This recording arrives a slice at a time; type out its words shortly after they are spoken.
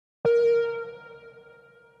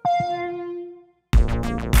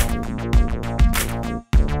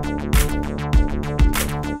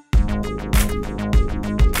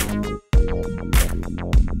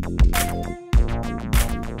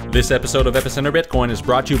This episode of Epicenter Bitcoin is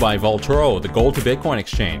brought to you by Vaultoro, the gold to Bitcoin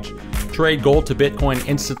exchange. Trade gold to Bitcoin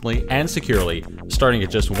instantly and securely, starting at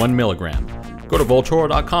just 1 milligram. Go to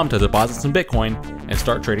Vaultoro.com to deposit some Bitcoin and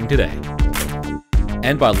start trading today.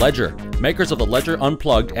 And by Ledger, makers of the Ledger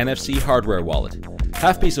Unplugged NFC hardware wallet.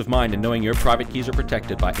 Have peace of mind in knowing your private keys are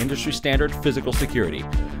protected by industry-standard physical security.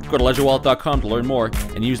 Go to ledgerwallet.com to learn more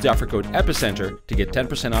and use the offer code EPICENTER to get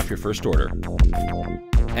 10% off your first order.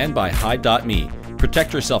 And by Hide.me.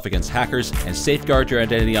 Protect yourself against hackers and safeguard your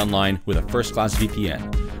identity online with a first-class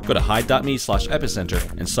VPN. Go to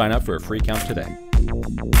hide.me/epicenter and sign up for a free account today.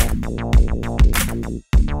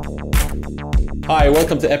 Hi,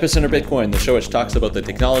 welcome to Epicenter Bitcoin, the show which talks about the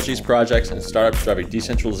technologies, projects, and startups driving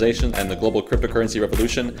decentralization and the global cryptocurrency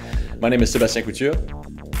revolution. My name is Sébastien Couture.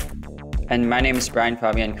 And my name is Brian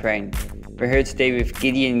Fabian Crane. We're here today with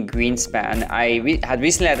Gideon Greenspan. I had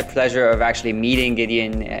recently had the pleasure of actually meeting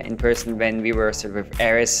Gideon in person when we were sort of with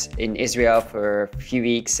Eris in Israel for a few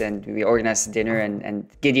weeks, and we organized a dinner, and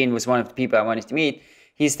Gideon was one of the people I wanted to meet.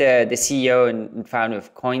 He's the CEO and founder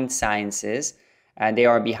of Coin Sciences, and they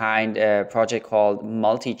are behind a project called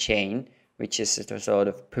MultiChain, which is a sort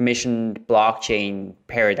of permissioned blockchain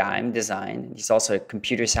paradigm design. He's also a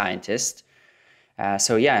computer scientist.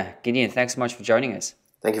 So yeah, Gideon, thanks so much for joining us.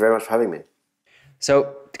 Thank you very much for having me.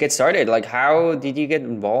 So to get started, how did you get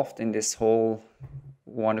involved in this whole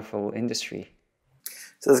wonderful industry?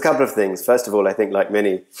 So there's a couple of things. First of all, I think like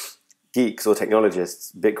many geeks or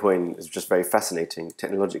technologists, Bitcoin is just very fascinating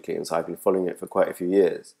technologically, and so I've been following it for quite a few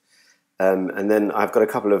years. And then I've got a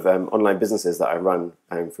couple of online businesses that I run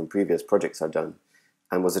from previous projects I've done,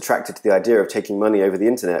 and was attracted to the idea of taking money over the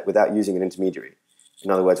internet without using an intermediary.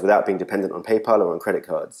 In other words, without being dependent on PayPal or on credit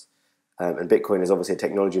cards. And Bitcoin is obviously a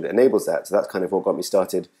technology that enables that. So that's kind of what got me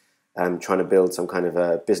started trying to build some kind of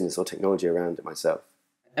a business or technology around it myself.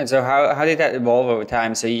 And so how did that evolve over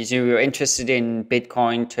time? So you were interested in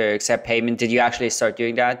Bitcoin to accept payment. Did you actually start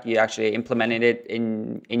doing that? You actually implemented it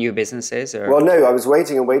in your businesses? Or? Well, no, I was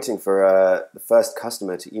waiting for the first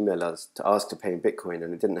customer to email us to ask to pay in Bitcoin,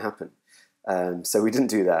 and it didn't happen. So we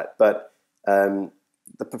didn't do that. But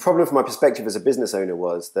the problem from my perspective as a business owner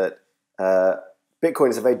was that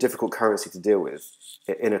Bitcoin is a very difficult currency to deal with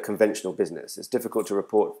in a conventional business. It's difficult to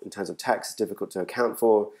report in terms of tax. It's difficult to account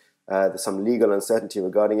for. There's some legal uncertainty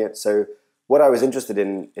regarding it. So what I was interested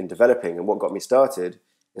in developing and what got me started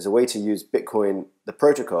is a way to use Bitcoin, the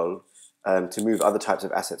protocol, to move other types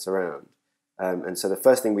of assets around. And so the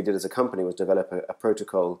first thing we did as a company was develop a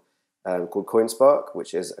protocol called MultiSpark,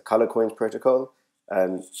 which is a color coins protocol.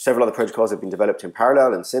 Several other protocols have been developed in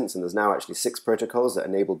parallel and there's now actually 6 protocols that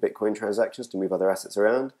enable Bitcoin transactions to move other assets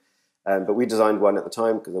around. But we designed one at the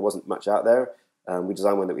time because there wasn't much out there. We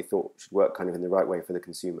designed one that we thought should work kind of in the right way for the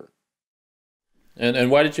consumer. And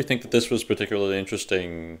why did you think that this was particularly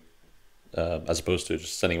interesting as opposed to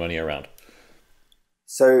just sending money around?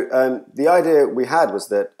 So the idea we had was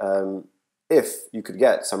that if you could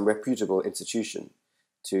get some reputable institution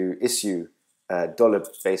to issue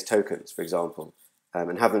dollar-based tokens, for example,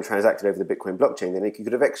 and have them transacted over the Bitcoin blockchain, then you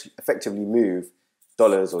could effectively move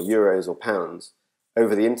dollars or euros or pounds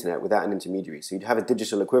over the internet without an intermediary. So you'd have a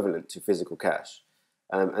digital equivalent to physical cash.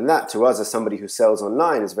 And that, to us, as somebody who sells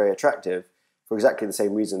online, is very attractive for exactly the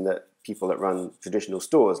same reason that people that run traditional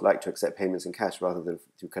stores like to accept payments in cash rather than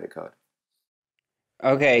through credit card.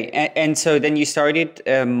 Okay, and so then you started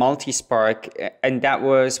MultiSpark, and that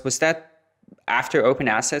was that after Open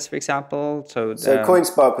Assets, for example? So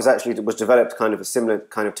CoinSpark was developed kind of a similar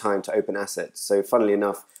kind of time to Open Assets. So funnily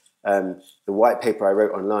enough, the white paper I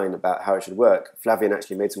wrote online about how it should work, Flavian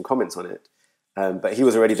actually made some comments on it, but he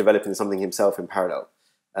was already developing something himself in parallel.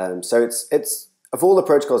 So it's of all the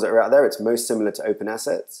protocols that are out there, it's most similar to Open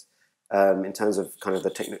Assets in terms of kind of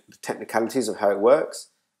the technicalities of how it works,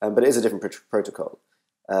 but it is a different protocol.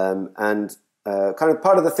 Kind of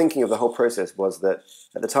part of the thinking of the whole process was that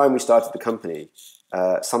at the time we started the company,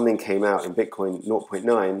 something came out in Bitcoin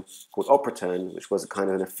 0.9 called op return, which was a kind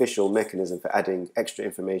of an official mechanism for adding extra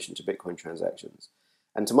information to Bitcoin transactions.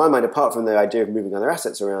 And to my mind, apart from the idea of moving other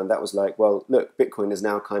assets around, that was like, well, look, Bitcoin is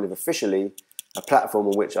now kind of officially a platform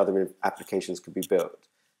on which other applications could be built.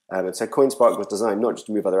 And so CoinSpark was designed not just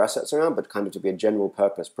to move other assets around, but kind of to be a general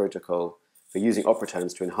purpose protocol for using op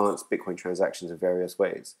returns to enhance Bitcoin transactions in various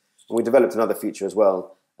ways. And we developed another feature as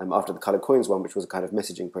well after the colored coins one, which was a kind of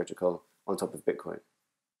messaging protocol on top of Bitcoin.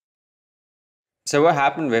 So what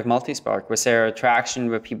happened with MultiSpark? Was there attraction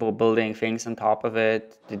with people building things on top of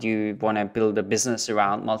it? Did you want to build a business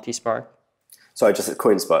around MultiSpark? Sorry, just at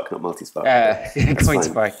CoinSpark, not MultiSpark.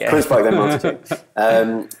 CoinSpark, yeah. CoinSpark, then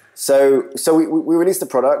MultiChain. So we released the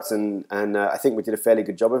product, and I think we did a fairly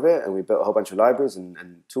good job of it, and we built a whole bunch of libraries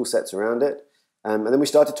and tool sets around it. And then we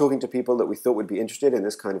started talking to people that we thought would be interested in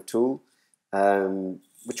this kind of tool.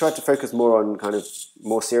 We tried to focus more on kind of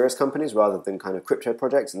more serious companies rather than kind of crypto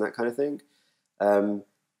projects and that kind of thing.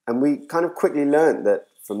 And we kind of quickly learned that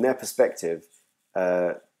from their perspective,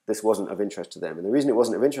 this wasn't of interest to them. And the reason it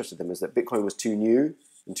wasn't of interest to them is that Bitcoin was too new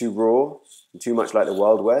and too raw and too much like the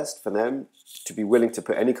Wild West for them to be willing to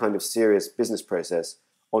put any kind of serious business process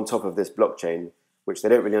on top of this blockchain, which they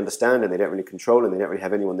don't really understand and they don't really control, and they don't really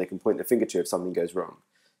have anyone they can point their finger to if something goes wrong.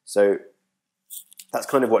 So that's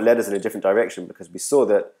kind of what led us in a different direction, because we saw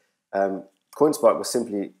that CoinSpark was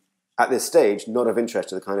simply, at this stage, not of interest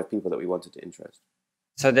to the kind of people that we wanted to interest.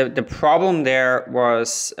 So the problem there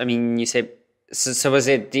was, I mean, you say, so was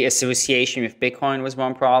it the association with Bitcoin was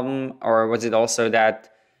one problem, or was it also that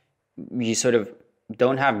you sort of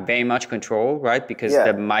don't have very much control, right? Because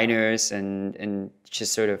the miners and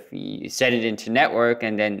just sort of you set it into network,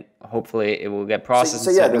 and then hopefully it will get processed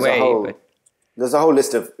in a certain way. There's a whole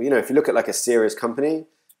list of, if you look at like a serious company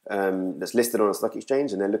that's listed on a stock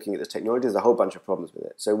exchange and they're looking at this technology, there's a whole bunch of problems with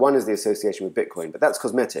it. So one is the association with Bitcoin, but that's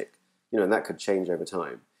cosmetic, and that could change over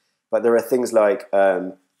time. But there are things like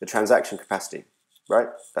the transaction capacity, right?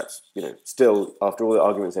 That's, still, after all the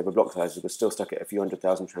arguments over block sizes, we're still stuck at a few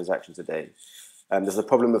 100,000 transactions a day. There's the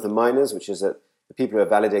problem of the miners, which is that the people who are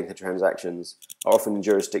validating the transactions are often in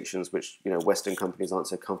jurisdictions which, Western companies aren't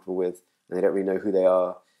so comfortable with, and they don't really know who they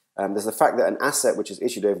are. There's the fact that an asset which is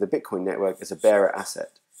issued over the Bitcoin network is a bearer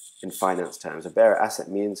asset in finance terms. A bearer asset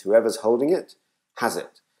means whoever's holding it has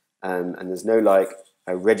it. And there's no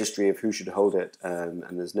a registry of who should hold it,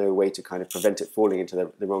 and there's no way to kind of prevent it falling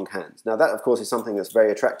into the wrong hands. Now that, of course, is something that's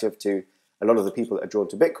very attractive to a lot of the people that are drawn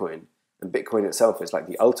to Bitcoin. And Bitcoin itself is like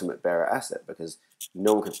the ultimate bearer asset, because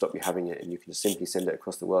no one can stop you having it and you can just simply send it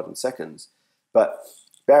across the world in seconds. But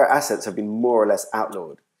bearer assets have been more or less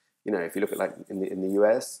outlawed. If you look at like in the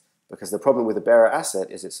US, because the problem with a bearer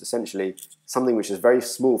asset is it's essentially something which is very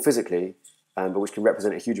small physically, but which can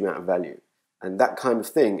represent a huge amount of value. And that kind of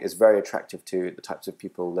thing is very attractive to the types of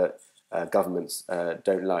people that governments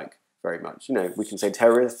don't like very much. We can say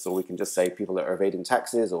terrorists, or we can just say people that are evading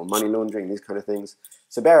taxes or money laundering, these kind of things.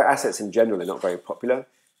 So bearer assets in general are not very popular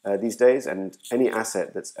these days, and any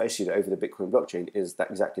asset that's issued over the Bitcoin blockchain is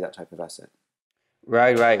exactly that type of asset.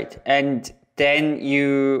 Right. And then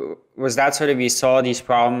you saw these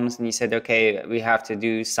problems and you said, okay, we have to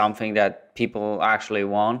do something that people actually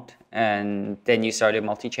want, and then you started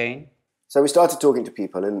MultiChain? So we started talking to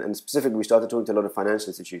people, and specifically we started talking to a lot of financial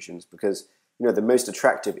institutions, because the most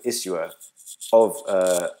attractive issuer of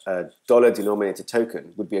a dollar-denominated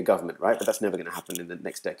token would be a government, right? But that's never going to happen in the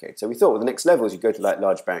next decade. So we thought, well, the next level is you go to like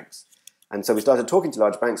large banks. And so we started talking to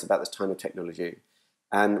large banks about this kind of technology.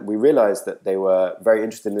 And we realized that they were very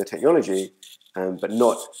interested in the technology, but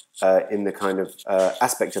not in the kind of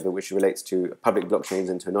aspect of it which relates to public blockchains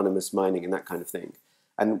and to anonymous mining and that kind of thing.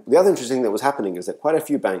 And the other interesting thing that was happening is that quite a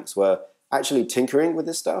few banks were actually tinkering with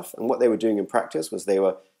this stuff. And what they were doing in practice was they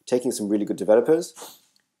were taking some really good developers,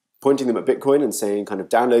 pointing them at Bitcoin and saying, kind of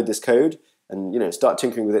download this code and start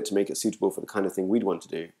tinkering with it to make it suitable for the kind of thing we'd want to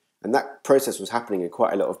do. And that process was happening in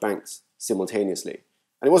quite a lot of banks simultaneously.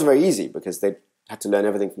 And it wasn't very easy, because they had to learn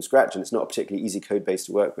everything from scratch, and it's not a particularly easy code base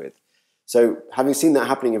to work with. So having seen that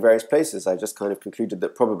happening in various places, I just kind of concluded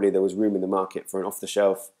that probably there was room in the market for an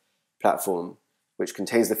off-the-shelf platform which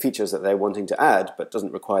contains the features that they're wanting to add, but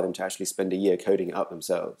doesn't require them to actually spend a year coding it up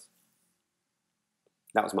themselves.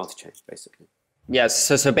 That was MultiChain, basically. Yes.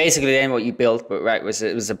 So basically, then what you built, right, was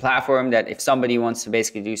a platform that if somebody wants to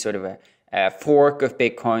basically do sort of a fork of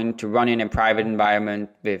Bitcoin to run in a private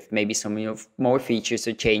environment with maybe some more features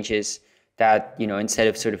or changes, that instead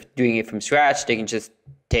of sort of doing it from scratch, they can just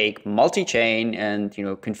take MultiChain and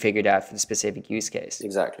configure that for the specific use case.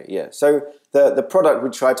 Exactly. Yeah. So the product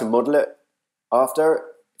we tried to model it after,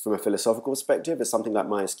 from a philosophical perspective, is something like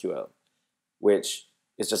MySQL, which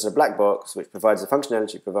is just a black box which provides the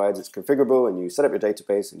functionality it provides. It's configurable, and you set up your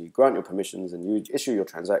database and you grant your permissions and you issue your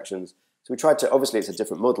transactions. So we tried to, obviously it's a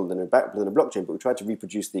different model than a blockchain, but we tried to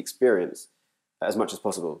reproduce the experience as much as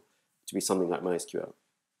possible to be something like MySQL.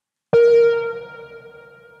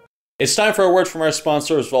 It's time for a word from our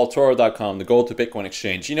sponsors, Vaultoro.com, the gold to Bitcoin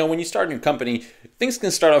exchange. When you start a new company, things can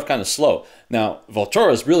start off kind of slow. Now, Vaultoro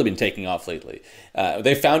has really been taking off lately.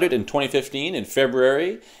 They founded in 2015 in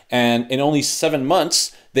February, and in only 7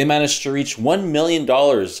 months, they managed to reach $1 million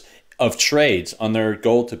of trades on their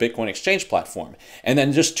gold to Bitcoin exchange platform. And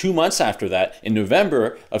then just 2 months after that, in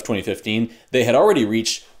November of 2015, they had already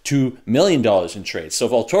reached $2 million in trades. So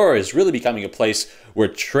Vaultoro is really becoming a place where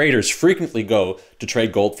traders frequently go to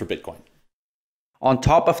trade gold for Bitcoin. On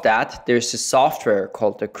top of that, there's a software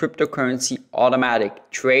called the Cryptocurrency Automatic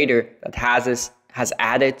Trader that has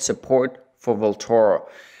added support for Vaultoro.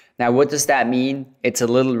 Now, what does that mean? It's a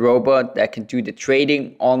little robot that can do the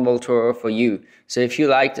trading on Vaultoro for you. So if you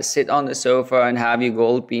like to sit on the sofa and have your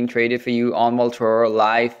gold being traded for you on Vaultoro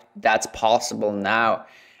live, that's possible now.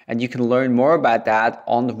 And you can learn more about that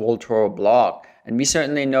on the Vaultoro blog. And we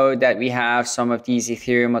certainly know that we have some of these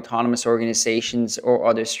Ethereum autonomous organizations or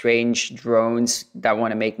other strange drones that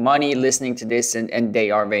want to make money listening to this, and they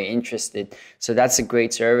are very interested. So that's a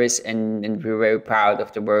great service, and we're very proud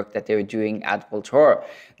of the work that they're doing at Vaultoro.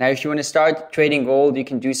 Now, if you want to start trading gold, you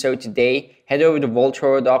can do so today. Head over to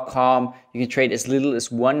Vaultoro.com. You can trade as little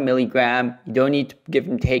as 1 milligram. You don't need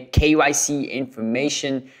to take KYC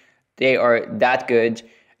information. They are that good.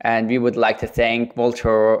 And we would like to thank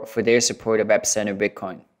Vaultoro for their support of Epicenter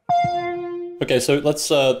Bitcoin. Okay, so let's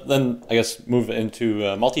then, I guess, move into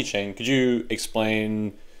MultiChain. Could you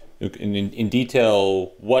explain in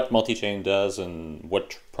detail what MultiChain does and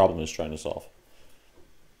what problem it's trying to solve?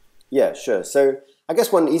 Yeah, sure. So I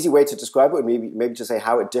guess one easy way to describe it would maybe to say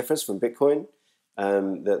how it differs from Bitcoin,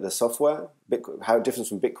 the software, how it differs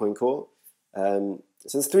from Bitcoin Core. So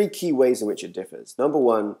there's 3 key ways in which it differs. Number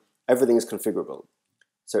one, everything is configurable.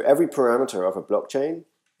 So every parameter of a blockchain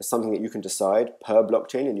is something that you can decide per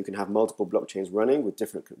blockchain, and you can have multiple blockchains running with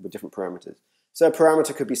different parameters. So a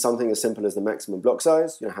parameter could be something as simple as the maximum block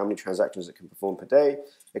size, how many transactions it can perform per day.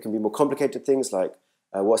 It can be more complicated things like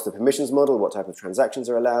what's the permissions model, what type of transactions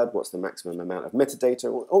are allowed, what's the maximum amount of metadata.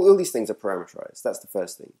 All these things are parameterized. That's the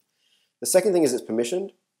first thing. The second thing is it's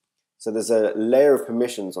permissioned. So there's a layer of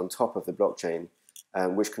permissions on top of the blockchain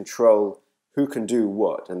which control who can do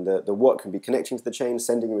what, and the what can be connecting to the chain,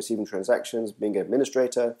 sending and receiving transactions, being an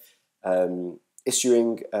administrator,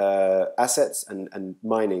 issuing assets, and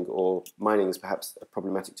mining, or mining is perhaps a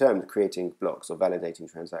problematic term, creating blocks or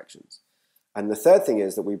validating transactions. And the third thing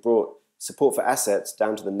is that we brought support for assets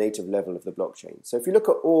down to the native level of the blockchain. So if you look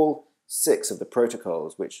at all 6 of the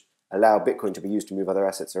protocols which allow Bitcoin to be used to move other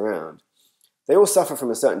assets around, they all suffer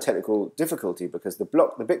from a certain technical difficulty because the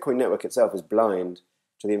Bitcoin network itself is blind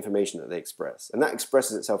to the information that they express. And that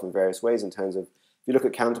expresses itself in various ways in terms of, if you look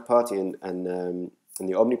at Counterparty and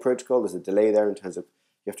the Omni protocol, there's a delay there in terms of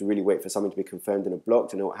you have to really wait for something to be confirmed in a block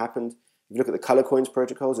to know what happened. If you look at the color coins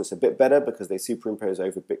protocols, it's a bit better because they superimpose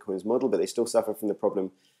over Bitcoin's model, but they still suffer from the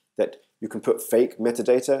problem that you can put fake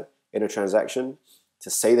metadata in a transaction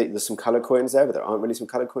to say that there's some color coins there, but there aren't really some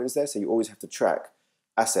color coins there. So you always have to track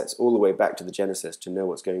assets all the way back to the genesis to know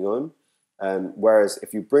what's going on. Whereas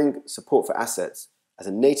if you bring support for assets as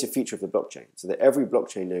a native feature of the blockchain, so that every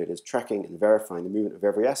blockchain node is tracking and verifying the movement of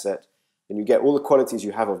every asset, then you get all the qualities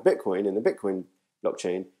you have of Bitcoin in the Bitcoin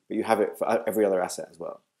blockchain, but you have it for every other asset as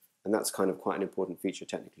well. And that's kind of quite an important feature,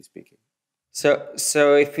 technically speaking.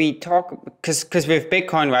 So if we talk, because with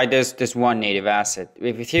Bitcoin, right, there's one native asset.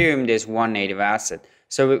 With Ethereum, there's one native asset.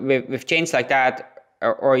 So with chains like that,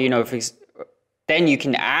 or then you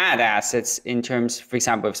can add assets in terms, for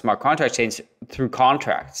example, of smart contract chains through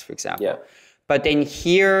contracts, for example. Yeah. But then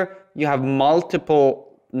here you have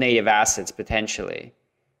multiple native assets potentially.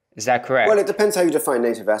 Is that correct? Well, it depends how you define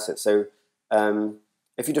native asset. So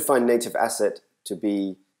if you define native asset to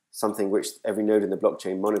be something which every node in the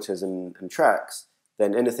blockchain monitors and tracks,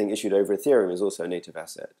 then anything issued over Ethereum is also a native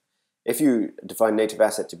asset. If you define native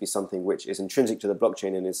asset to be something which is intrinsic to the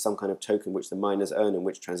blockchain and is some kind of token which the miners earn and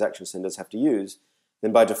which transaction senders have to use,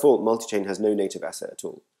 then by default, MultiChain has no native asset at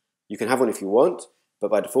all. You can have one if you want, but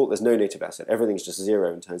by default, there's no native asset. Everything's just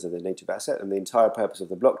 0 in terms of the native asset, and the entire purpose of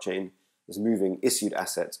the blockchain is moving issued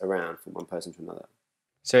assets around from one person to another.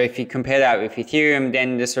 So if you compare that with Ethereum,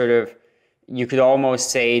 then you could almost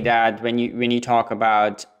say that when you talk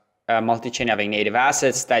about MultiChain having native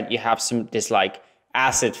assets, that you have this like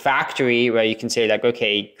asset factory where you can say like,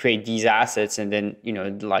 okay, create these assets, and then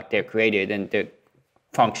like they're created and they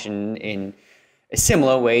function in a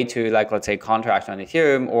similar way to, like, let's say contract on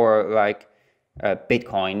Ethereum or like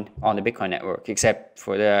Bitcoin on the Bitcoin network, except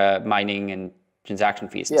for the mining and transaction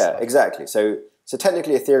fees. Yeah, exactly. So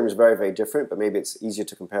technically Ethereum is very, very different, but maybe it's easier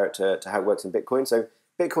to compare it to how it works in Bitcoin. So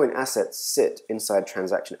Bitcoin assets sit inside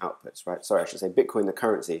transaction outputs, right? Sorry, I should say Bitcoin, the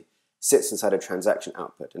currency, sits inside a transaction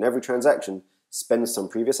output. And every transaction spends some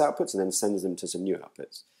previous outputs and then sends them to some new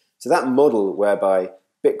outputs. So that model whereby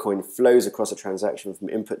Bitcoin flows across a transaction from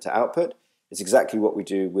input to output is exactly what we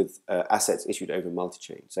do with assets issued over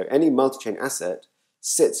MultiChain. So any MultiChain asset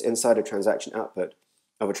sits inside a transaction output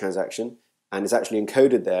of a transaction and is actually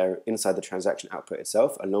encoded there inside the transaction output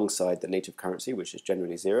itself alongside the native currency, which is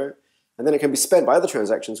generally 0. And then it can be spent by other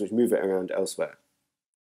transactions which move it around elsewhere.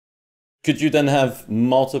 Could you then have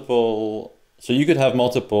multiple, so you could have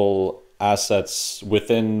multiple assets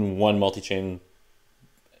within one multi-chain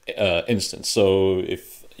instance. So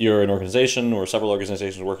if you're an organization or several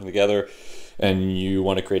organizations working together and you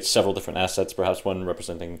want to create several different assets, perhaps one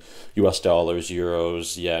representing US dollars,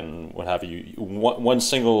 euros, yen, what have you, one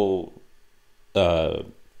single private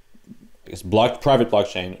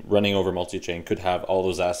blockchain running over multi-chain could have all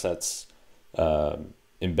those assets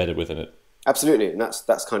embedded within it. Absolutely, and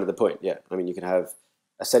that's kind of the point. Yeah, I mean, you can have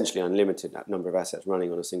essentially unlimited number of assets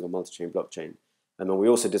running on a single multi-chain blockchain. And then we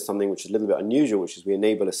also did something which is a little bit unusual, which is we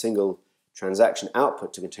enable a single transaction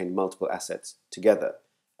output to contain multiple assets together.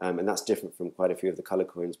 And that's different from quite a few of the color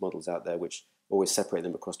coins models out there, which always separate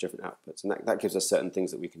them across different outputs. And that gives us certain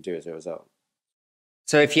things that we can do as a result.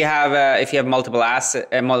 So if you have multiple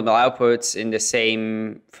multiple outputs in the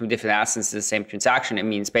same, from different assets in the same transaction, it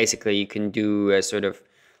means basically you can do a sort of,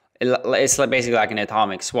 it's basically like an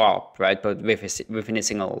atomic swap, right? But within a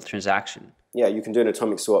single transaction. Yeah, you can do an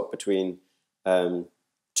atomic swap between 2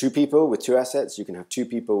 people with 2 assets. You can have 2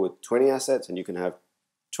 people with 20 assets, and you can have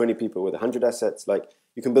 20 people with 100 assets. Like,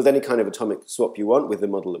 you can build any kind of atomic swap you want with the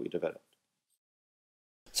model that we developed.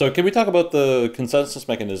 So can we talk about the consensus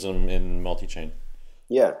mechanism in multi-chain?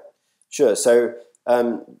 Yeah, sure. So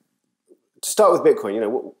to start with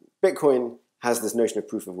Bitcoin, Bitcoin has this notion of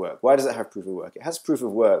proof of work. Why does it have proof of work? It has proof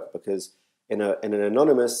of work because in an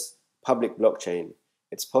anonymous public blockchain,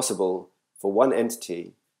 it's possible for one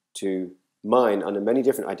entity to mine under many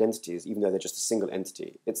different identities, even though they're just a single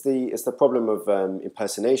entity. It's the problem of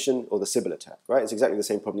impersonation or the Sybil attack, right? It's exactly the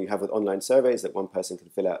same problem you have with online surveys, that one person can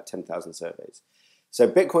fill out 10,000 surveys. So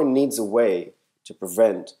Bitcoin needs a way to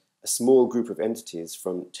prevent a small group of entities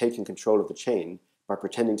from taking control of the chain by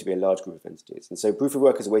pretending to be a large group of entities. And so proof of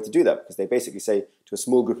work is a way to do that, because they basically say to a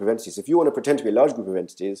small group of entities, if you want to pretend to be a large group of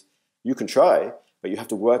entities, you can try, but you have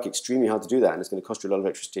to work extremely hard to do that, and it's going to cost you a lot of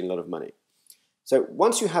electricity and a lot of money. So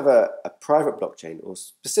once you have a private blockchain, or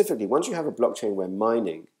specifically once you have a blockchain where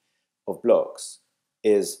mining of blocks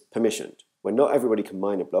is permissioned, where not everybody can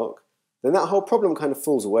mine a block, then that whole problem kind of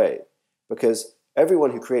falls away, because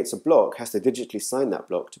everyone who creates a block has to digitally sign that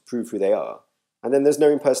block to prove who they are. And then there's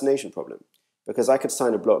no impersonation problem, because I could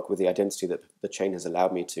sign a block with the identity that the chain has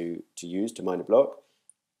allowed me to use to mine a block.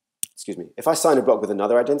 Excuse me. If I sign a block with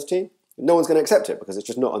another identity, no one's going to accept it because it's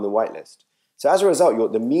just not on the whitelist. So as a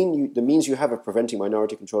result, the means you have of preventing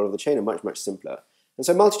minority control of the chain are much, much simpler. And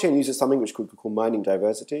so multi-chain uses something which we could call mining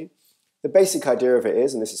diversity. The basic idea of it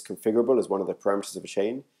is, and this is configurable as one of the parameters of a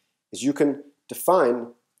chain, is you can define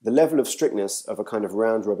the level of strictness of a kind of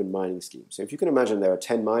round-robin mining scheme. So if you can imagine there are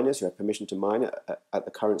 10 miners who have permission to mine at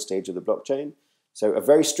the current stage of the blockchain. So a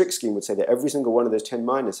very strict scheme would say that every single one of those 10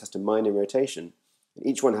 miners has to mine in rotation, and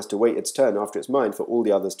each one has to wait its turn after it's mined for all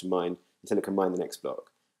the others to mine until it can mine the next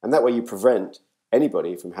block. And that way you prevent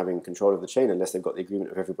anybody from having control of the chain unless they've got the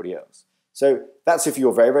agreement of everybody else. So that's if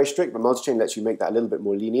you're very, very strict, but multi-chain lets you make that a little bit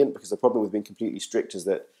more lenient, because the problem with being completely strict is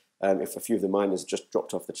that if a few of the miners just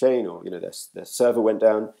dropped off the chain, or their server went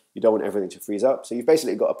down, you don't want everything to freeze up. So you've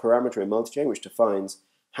basically got a parameter in multi-chain which defines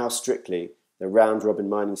how strictly the round-robin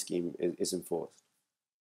mining scheme is enforced.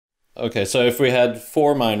 Okay, so if we had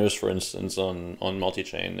 4 miners, for instance, on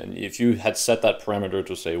multi-chain, and if you had set that parameter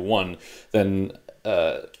to say 1, then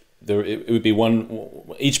it would be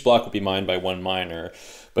each block would be mined by 1 miner.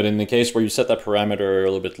 But in the case where you set that parameter a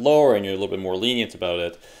little bit lower and you're a little bit more lenient about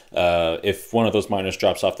it, if one of those miners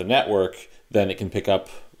drops off the network, then it can pick up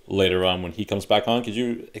later on when he comes back on. Could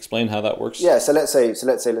you explain how that works? Yeah, so let's take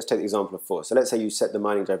the example of 4. So let's say you set the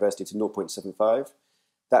mining diversity to 0.75.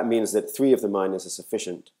 That means that 3 of the miners are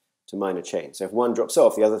sufficient to mine a chain. So if one drops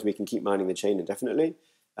off, the other 3 can keep mining the chain indefinitely,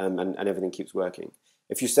 and everything keeps working.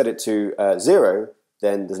 If you set it to 0,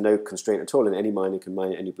 then there's no constraint at all, and any miner can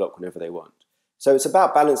mine any block whenever they want. So it's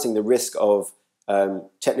about balancing the risk of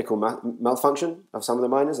technical malfunction of some of the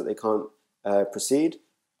miners, that they can't proceed.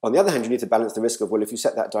 On the other hand, you need to balance the risk of, well, if you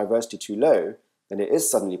set that diversity too low, then it is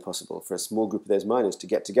suddenly possible for a small group of those miners to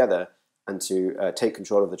get together and to take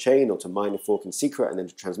control of the chain, or to mine a fork in secret and then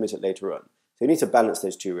to transmit it later on. So you need to balance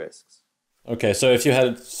those 2 risks. Okay, so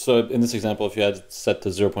in this example, if you had set to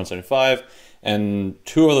 0.75 and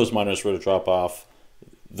 2 of those miners were to drop off,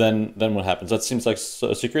 then what happens? That seems like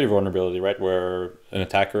a security vulnerability, right? Where an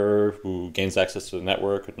attacker who gains access to the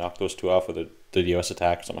network could knock those 2 off with a DDoS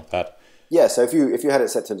attack or something like that. Yeah, so if you had it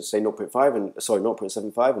set to say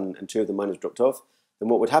 0.75 and 2 of the miners dropped off, then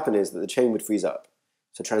what would happen is that the chain would freeze up.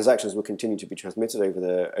 So transactions will continue to be transmitted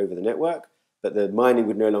over the network, but the mining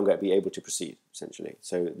would no longer be able to proceed, essentially.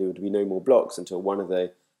 So there would be no more blocks until one of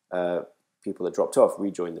the people that dropped off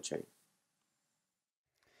rejoined the chain.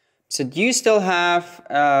 So do you still have,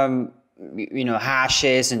 hashes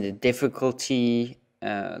and the difficulty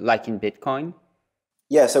like in Bitcoin?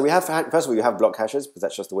 Yeah, so we have, first of all, you have block hashes, because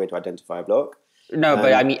that's just the way to identify a block. No,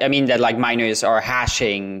 but I mean that like miners are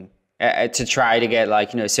hashing to try to get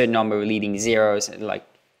like, a certain number of leading zeros.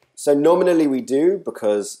 So nominally we do,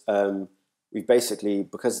 because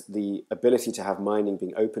because the ability to have mining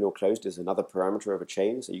being open or closed is another parameter of a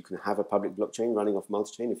chain. So you can have a public blockchain running off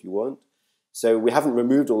MultiChain if you want. So we haven't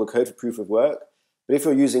removed all the code for proof of work. But if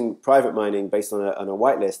you're using private mining based on a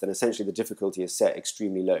whitelist, then essentially the difficulty is set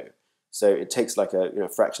extremely low. So it takes like a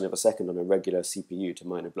fraction of a second on a regular CPU to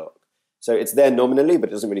mine a block. So it's there nominally, but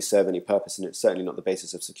it doesn't really serve any purpose, and it's certainly not the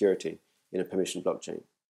basis of security in a permissioned blockchain.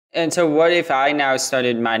 And so what if I now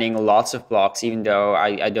started mining lots of blocks, even though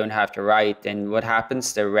I don't have to write, then what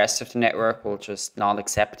happens? The rest of the network will just not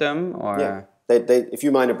accept them? Or yeah. If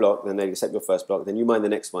you mine a block, then they accept your first block, then you mine the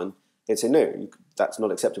next one. They'd say, no, that's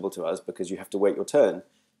not acceptable to us because you have to wait your turn,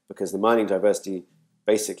 because the mining diversity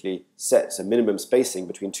basically sets a minimum spacing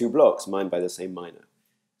between two blocks mined by the same miner.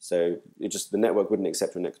 So the network wouldn't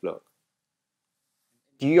accept your next block.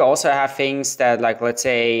 Do you also have things that, like, let's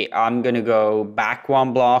say I'm going to go back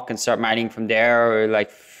one block and start mining from there, or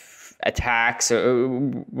like attacks? Or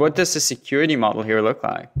what does the security model here look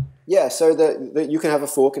like? Yeah, so you can have a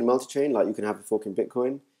fork in MultiChain, like you can have a fork in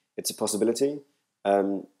Bitcoin. It's a possibility.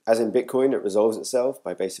 As in Bitcoin, it resolves itself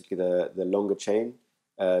by basically the longer chain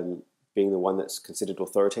being the one that's considered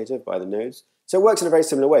authoritative by the nodes. So it works in a very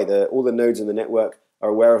similar way. All the nodes in the network are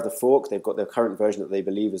aware of the fork. They've got their current version that they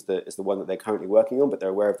believe is the one that they're currently working on, but they're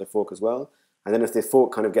aware of the fork as well. And then if the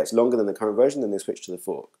fork kind of gets longer than the current version, then they switch to the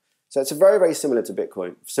fork. So it's a very, very similar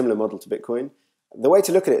model to Bitcoin. The way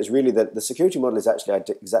to look at it is really that the security model is actually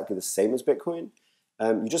exactly the same as Bitcoin.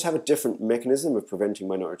 You just have a different mechanism of preventing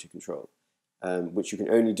minority control, which you can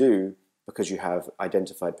only do because you have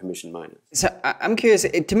identified permission miners. So I'm curious.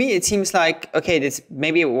 To me, it seems like, okay,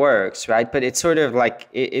 maybe it works, right? But it's sort of like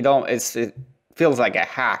it feels like a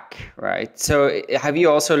hack, right? So have you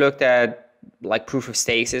also looked at like proof of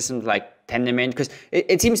stake systems like Tendermint? Because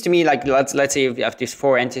it seems to me like, let's say if you have these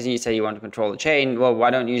 4 entities that you want to control the chain, well, why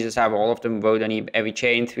don't you just have all of them vote on every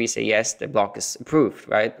chain, 3 say yes, the block is approved,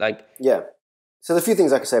 right? Yeah. So there's a few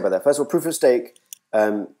things I can say about that. First of all, proof of stake.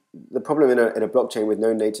 The problem in a blockchain with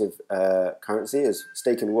no native currency is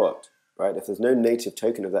stake in what, right? If there's no native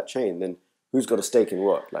token of that chain, then who's got a stake in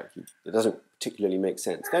what? It doesn't particularly make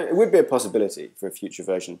sense. Now, it would be a possibility for a future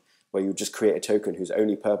version where you just create a token whose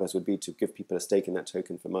only purpose would be to give people a stake in that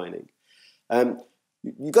token for mining.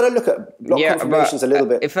 You've got to look at block confirmations a little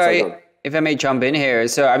bit. If I may jump in here.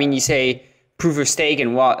 So, I mean, you say proof of stake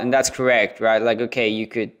in what, and that's correct, right? Like, okay, you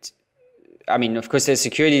could... I mean, of course, there's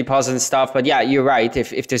security deposits and stuff, but yeah, you're right.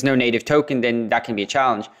 If there's no native token, then that can be a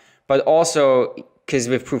challenge. But also, because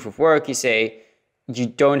with proof of work, you say you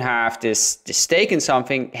don't have this stake in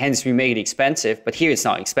something, hence we make it expensive. But here it's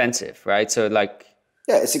not expensive, right? So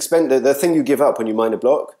yeah, it's expensive. The thing you give up when you mine a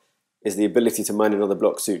block is the ability to mine another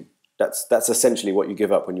block soon. That's essentially what you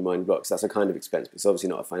give up when you mine blocks. That's a kind of expense, but it's obviously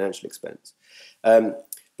not a financial expense.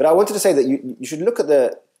 But I wanted to say that you should look at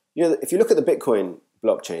if you look at the Bitcoin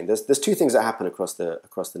blockchain, there's 2 things that happen across the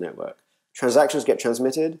network. Transactions get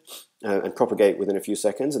transmitted and propagate within a few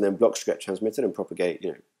seconds, and then blocks get transmitted and propagate,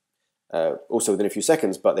 also within a few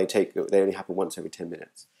seconds, but they only happen once every 10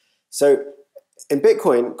 minutes. So in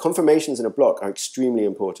Bitcoin, confirmations in a block are extremely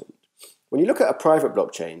important. When you look at a private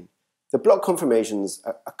blockchain, the block confirmations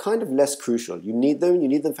are kind of less crucial. You need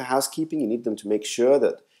them for housekeeping. You need them to make sure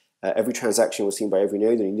that every transaction was seen by every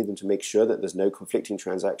node, and you need them to make sure that there's no conflicting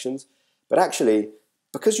transactions. But actually,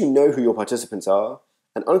 because you know who your participants are,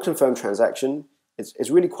 an unconfirmed transaction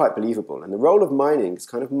is really quite believable. And the role of mining is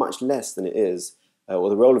kind of much less than it is, or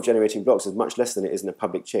the role of generating blocks is much less than it is in a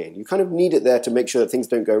public chain. You kind of need it there to make sure that things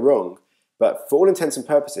don't go wrong. But for all intents and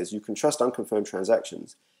purposes, you can trust unconfirmed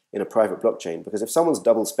transactions in a private blockchain, because if someone's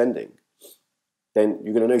double spending, then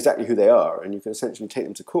you're going to know exactly who they are, and you can essentially take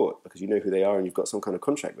them to court because you know who they are and you've got some kind of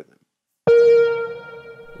contract with them.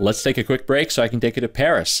 Let's take a quick break so I can take you to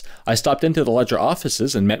Paris. I stopped into the Ledger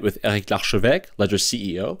offices and met with Eric Larchevêque, Ledger's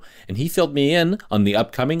CEO, and he filled me in on the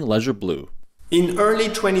upcoming Ledger Blue. In early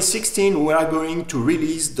 2016, we are going to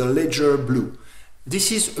release the Ledger Blue.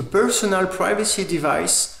 This is a personal privacy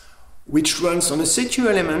device which runs on a secure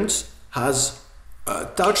element, has a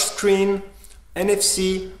touch screen,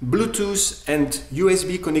 NFC, Bluetooth and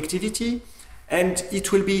USB connectivity, and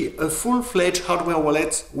it will be a full-fledged hardware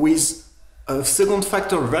wallet with a second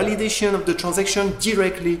factor validation of the transaction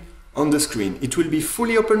directly on the screen. It will be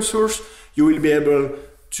fully open source. You will be able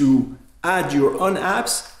to add your own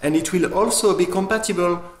apps, and it will also be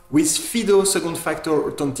compatible with FIDO second factor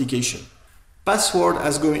authentication. Passwords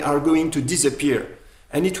are going to disappear,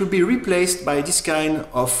 and it will be replaced by this kind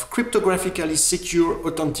of cryptographically secure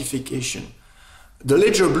authentication. The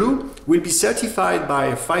Ledger Blue will be certified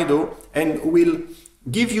by FIDO and will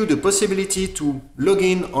give you the possibility to log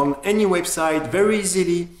in on any website very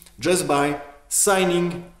easily just by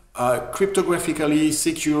signing a cryptographically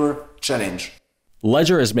secure challenge.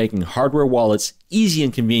 Ledger is making hardware wallets easy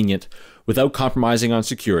and convenient without compromising on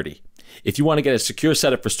security. If you want to get a secure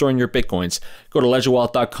setup for storing your Bitcoins, go to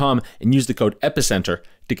ledgerwallet.com and use the code EPICENTER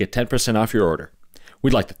to get 10% off your order.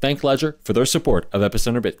 We'd like to thank Ledger for their support of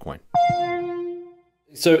Epicenter Bitcoin.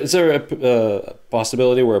 So is there a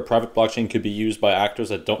possibility where a private blockchain could be used by actors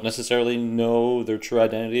that don't necessarily know their true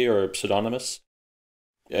identity or are pseudonymous?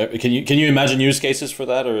 Can you imagine use cases for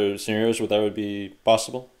that or scenarios where that would be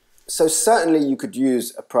possible? So certainly you could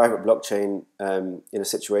use a private blockchain in a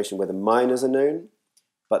situation where the miners are known,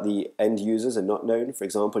 but the end users are not known. For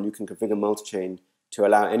example, you can configure MultiChain to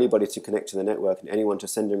allow anybody to connect to the network and anyone to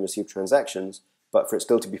send and receive transactions, but for it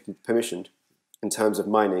still to be permissioned in terms of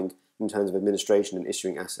mining, in terms of administration and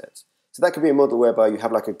issuing assets. So that could be a model whereby you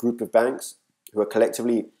have like a group of banks who are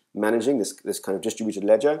collectively managing this kind of distributed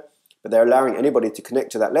ledger, but they're allowing anybody to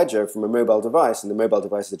connect to that ledger from a mobile device, and the mobile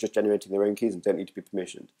devices are just generating their own keys and don't need to be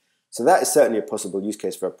permissioned. So that is certainly a possible use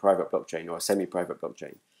case for a private blockchain or a semi-private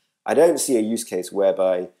blockchain. I don't see a use case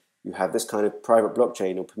whereby you have this kind of private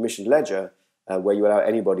blockchain or permissioned ledger where you allow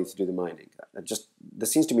anybody to do the mining. There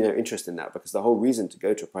seems to be no interest in that, because the whole reason to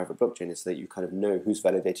go to a private blockchain is so that you kind of know who's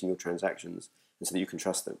validating your transactions and so that you can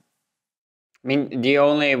trust them. I mean, the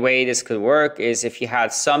only way this could work is if you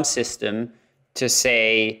had some system to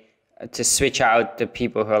say, to switch out the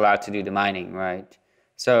people who are allowed to do the mining, right?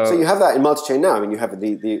 So you have that in MultiChain now. I mean, you have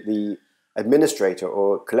the administrator,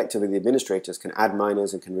 or collectively the administrators can add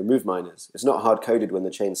miners and can remove miners. It's not hard-coded when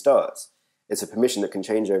the chain starts. It's a permission that can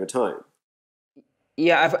change over time.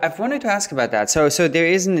 yeah, I've wanted to ask about that. So there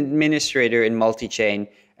is an administrator in MultiChain,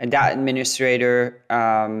 and that administrator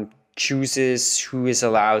chooses who is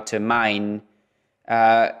allowed to mine.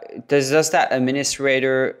 Does that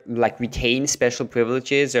administrator like retain special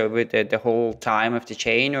privileges over the whole time of the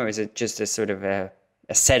chain, or is it just a sort of a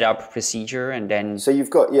setup procedure and then? So you've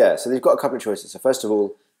got a couple of choices. So first of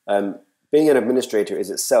all, being an administrator is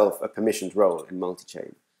itself a permissioned role in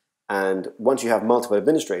MultiChain, and once you have multiple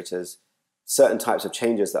administrators, certain types of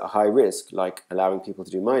changes that are high risk, like allowing people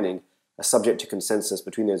to do mining, are subject to consensus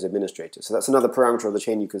between those administrators. So that's another parameter of the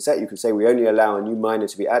chain you can set. You can say we only allow a new miner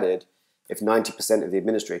to be added if 90% of the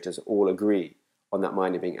administrators all agree on that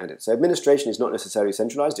miner being added. So administration is not necessarily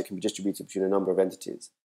centralized. It can be distributed between a number of entities.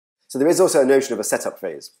 So there is also a notion of a setup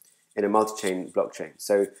phase in a multi-chain blockchain.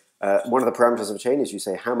 So one of the parameters of a chain is you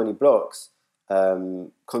say how many blocks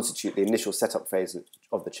constitute the initial setup phase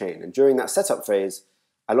of the chain. And during that setup phase,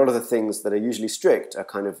 a lot of the things that are usually strict are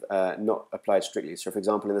kind of not applied strictly. So for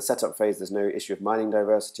example, in the setup phase, there's no issue of mining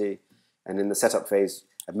diversity. And in the setup phase,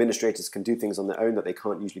 administrators can do things on their own that they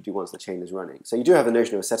can't usually do once the chain is running. So you do have the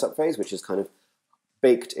notion of a setup phase, which is kind of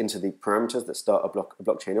baked into the parameters that start a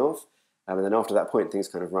blockchain off. And then after that point, things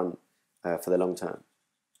kind of run for the long term.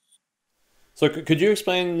 So could you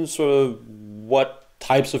explain sort of what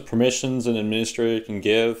types of permissions an administrator can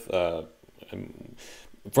give?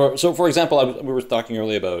 For example, we were talking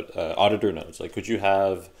earlier about auditor nodes. Like, could you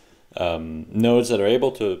have nodes that are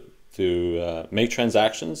able to make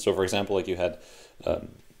transactions? So, for example, like you had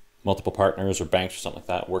multiple partners or banks or something like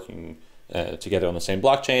that working together on the same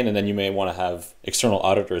blockchain, and then you may want to have external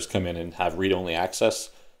auditors come in and have read-only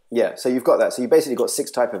access. Yeah, so you've got that. So you basically got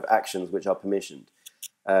 6 types of actions which are permissioned.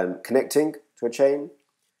 Connecting to a chain,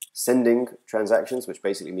 sending transactions, which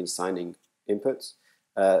basically means signing inputs,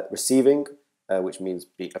 receiving, which means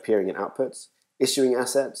appearing in outputs, issuing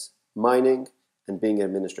assets, mining, and being an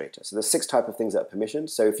administrator. So there's 6 types of things that are permissioned.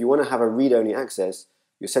 So if you want to have a read-only access,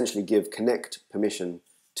 you essentially give connect permission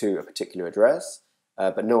to a particular address,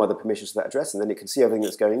 but no other permissions to that address, and then it can see everything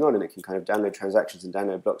that's going on, and it can kind of download transactions and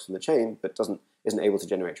download blocks from the chain, but isn't able to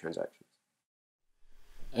generate transactions.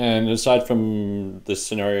 And aside from this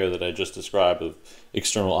scenario that I just described of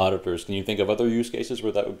external auditors, can you think of other use cases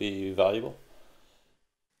where that would be valuable?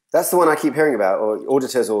 That's the one I keep hearing about, or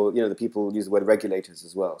auditors, or the people use the word regulators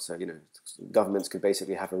as well. So governments could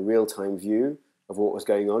basically have a real-time view of what was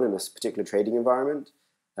going on in a particular trading environment,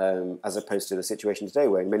 as opposed to the situation today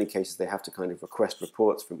where in many cases they have to kind of request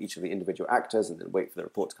reports from each of the individual actors and then wait for the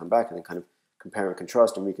report to come back and then kind of compare and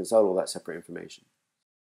contrast and reconcile all that separate information.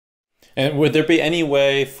 And would there be any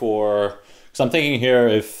way for, because I'm thinking here,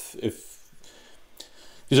 if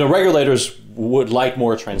regulators would like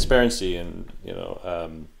more transparency, and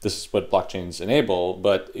this is what blockchains enable,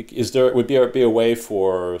 but would there be a way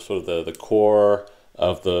for sort of the core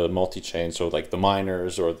of the multi-chain, so like the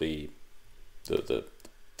miners or the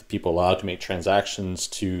people allowed to make transactions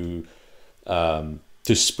to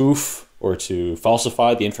spoof or to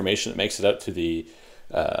falsify the information that makes it out to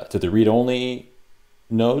the read-only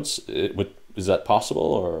nodes? Is that possible?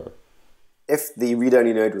 Or if the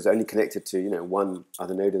read-only node was only connected to one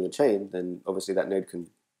other node in the chain, then obviously that node can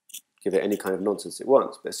give it any kind of nonsense it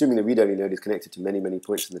wants. But assuming the read-only node is connected to many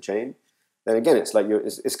points in the chain, then again it's like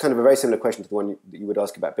it's kind of a very similar question to the one that you would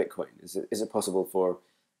ask about Bitcoin. Is it possible for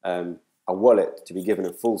a wallet to be given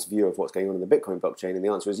a false view of what's going on in the Bitcoin blockchain? And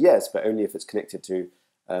the answer is yes, but only if it's connected to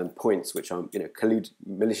points which are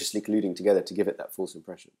maliciously colluding together to give it that false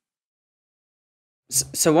impression.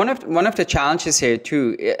 So one of the challenges here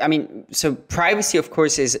too, I mean, so privacy of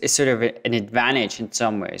course is sort of an advantage in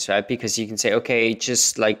some ways, right? Because you can say, okay,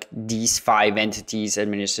 just like these 5 entities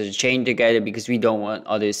administer the chain together because we don't want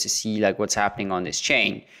others to see like what's happening on this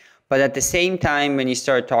chain. But at the same time, when you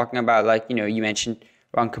start talking about like, you mentioned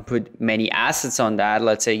one could put many assets on that.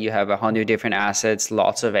 Let's say you have 100 different assets,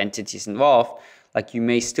 lots of entities involved. Like you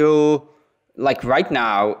may still, like right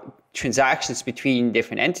now, transactions between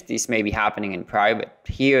different entities may be happening in private.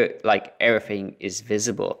 Here, like everything is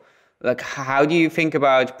visible. Like how do you think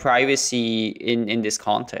about privacy in this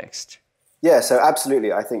context? Yeah, so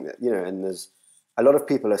absolutely. I think that, and there's a lot of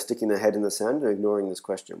people are sticking their head in the sand and ignoring this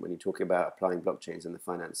question when you're talking about applying blockchains in the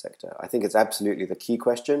finance sector. I think it's absolutely the key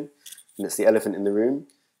question, and it's the elephant in the room,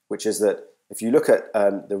 which is that if you look at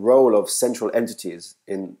the role of central entities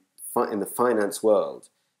in the finance world,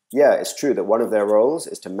 yeah, it's true that one of their roles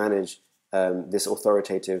is to manage this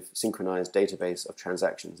authoritative synchronized database of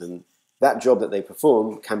transactions. And that job that they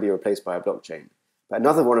perform can be replaced by a blockchain. But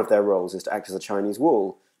another one of their roles is to act as a Chinese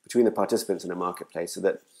wall between the participants in a marketplace so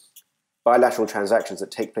that bilateral transactions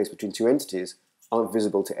that take place between 2 entities aren't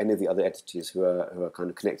visible to any of the other entities who are kind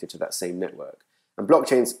of connected to that same network. And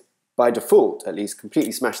blockchains, by default, at least,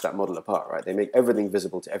 completely smash that model apart, right? They make everything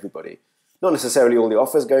visible to everybody. Not necessarily all the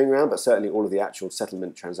offers going around, but certainly all of the actual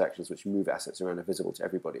settlement transactions which move assets around are visible to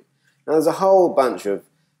everybody. Now, there's a whole bunch of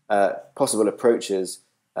possible approaches,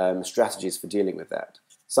 strategies for dealing with that.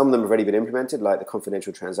 Some of them have already been implemented, like the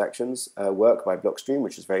confidential transactions work by Blockstream,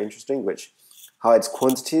 which is very interesting, which hides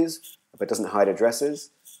quantities, but doesn't hide addresses.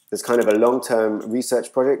 There's kind of a long-term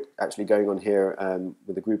research project actually going on here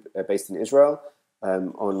with a group based in Israel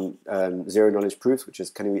on zero-knowledge proofs, which is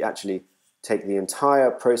can we actually take the entire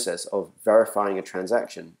process of verifying a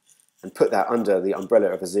transaction and put that under the umbrella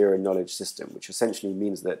of a zero-knowledge system, which essentially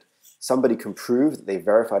means that somebody can prove that they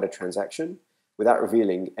verified a transaction without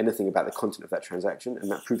revealing anything about the content of that transaction, and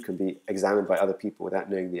that proof can be examined by other people without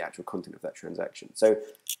knowing the actual content of that transaction. So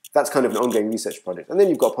that's kind of an ongoing research project. And then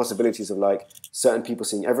you've got possibilities of like certain people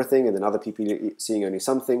seeing everything and then other people seeing only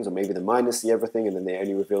some things, or maybe the miners see everything and then they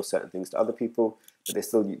only reveal certain things to other people, but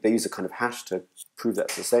they use a kind of hash to prove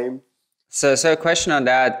that's the same. So a question on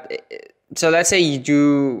that. So let's say you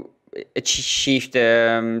do achieve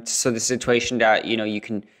the situation that you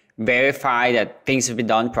can verify that things have been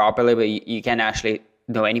done properly, but you can't actually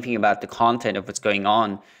know anything about the content of what's going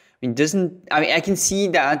on. I mean, I can see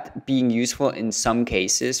that being useful in some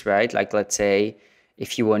cases, right? Like let's say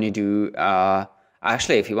if you want to do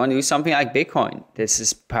if you want to do something like Bitcoin, this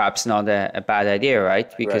is perhaps not a bad idea, right?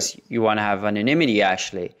 Because you want to have anonymity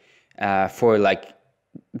actually for like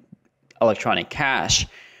electronic cash.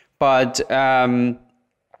 But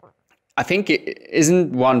I think it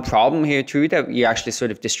isn't one problem here too that you actually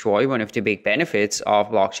sort of destroy one of the big benefits of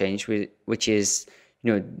blockchains, which is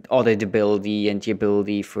auditability and the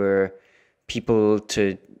ability for people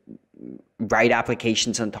to write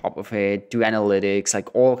applications on top of it, do analytics,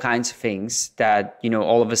 like all kinds of things that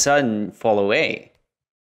all of a sudden fall away.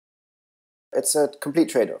 It's a complete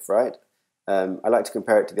trade-off, right? I like to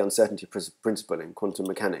compare it to the uncertainty principle in quantum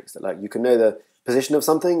mechanics, that like you can know the position of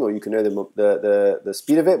something or you can know the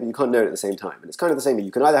speed of it, but you can't know it at the same time. And it's kind of the same.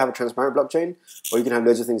 You can either have a transparent blockchain or you can have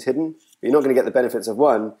loads of things hidden, but you're not going to get the benefits of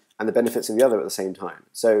one and the benefits of the other at the same time.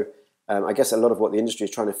 So I guess a lot of what the industry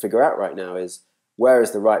is trying to figure out right now is where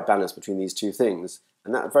is the right balance between these two things?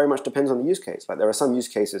 And that very much depends on the use case. Like there are some use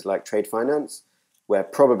cases like trade finance where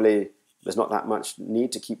probably there's not that much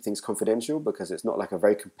need to keep things confidential because it's not like a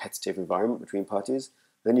very competitive environment between parties.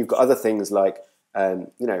 Then you've got other things like,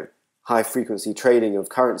 high frequency trading of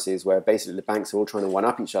currencies where basically the banks are all trying to one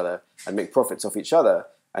up each other and make profits off each other.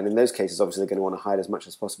 And in those cases, obviously, they're going to want to hide as much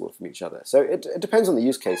as possible from each other. So it depends on the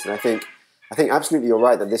use case. And I think I think absolutely you're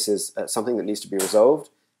right that this is something that needs to be resolved,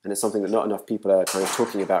 and it's something that not enough people are kind of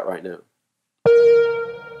talking about right now.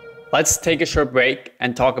 Let's take a short break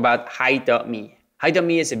and talk about Hide.me.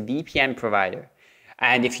 Hide.me is a VPN provider.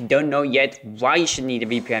 And if you don't know yet why you should need a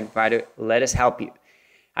VPN provider, let us help you.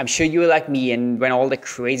 I'm sure you were like me, and when all the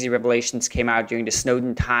crazy revelations came out during the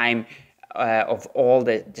Snowden time of all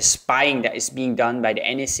the spying that is being done by the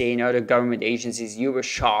NSA and other government agencies, you were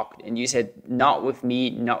shocked and you said, not with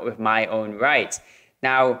me, not with my own rights.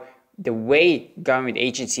 Now, the way government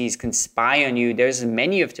agencies can spy on you, there's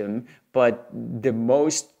many of them, but the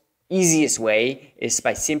most easiest way is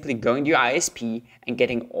by simply going to your ISP and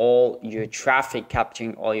getting all your traffic,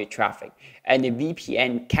 capturing all your traffic. And a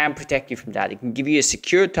VPN can protect you from that. It can give you a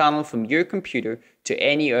secure tunnel from your computer to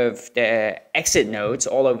any of the exit nodes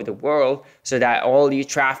all over the world, so that all your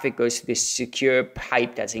traffic goes to this secure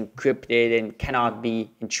pipe that's encrypted and cannot be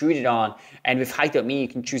intruded on. And with Hide.me, you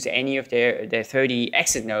can choose any of their 30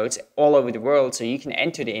 exit nodes all over the world, so you can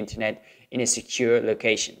enter the internet in a secure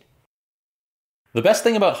location. The best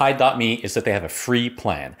thing about Hide.me is that they have a free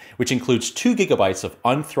plan, which includes 2 gigabytes of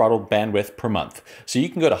unthrottled bandwidth per month. So you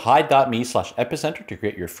can go to hide.me/epicenter to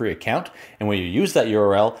create your free account, and when you use that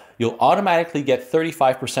URL, you'll automatically get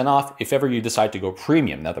 35% off if ever you decide to go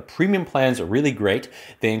premium. Now, the premium plans are really great.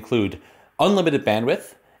 They include unlimited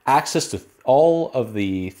bandwidth, access to all of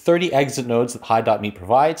the 30 exit nodes that Hide.me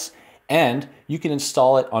provides, and you can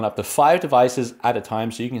install it on up to 5 devices at a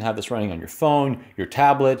time, so you can have this running on your phone, your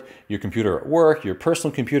tablet, your computer at work, your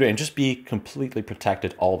personal computer, and just be completely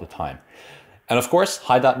protected all the time. And of course,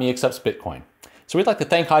 Hide.me accepts Bitcoin. So we'd like to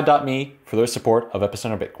thank Hide.me for their support of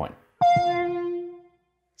Epicenter Bitcoin.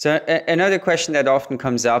 So another question that often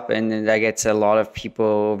comes up, and that gets a lot of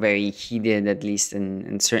people very heated, at least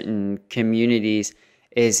in certain communities,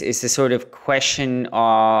 is the sort of question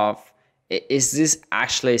of, is this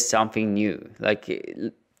actually something new? Like,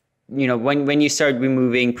 you know, when you start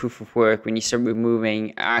removing proof of work, when you start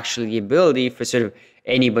removing actually the ability for sort of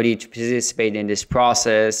anybody to participate in this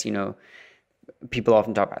process, you know, people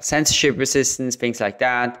often talk about censorship resistance, things like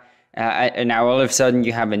that. And now all of a sudden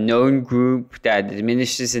you have a known group that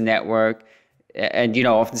administers the network. And, you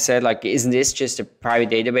know, often said, like, isn't this just a private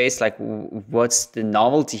database? Like, what's the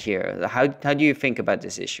novelty here? How do you think about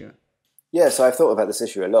this issue? Yeah, so I've thought about this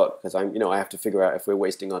issue a lot, because I have to figure out if we're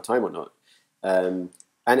wasting our time or not.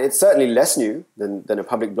 And it's certainly less new than a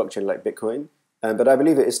public blockchain like Bitcoin, but I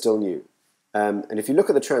believe it is still new. And if you look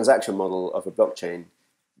at the transaction model of a blockchain,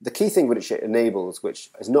 the key thing which it enables, which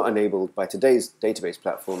is not enabled by today's database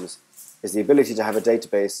platforms, is the ability to have a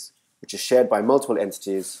database which is shared by multiple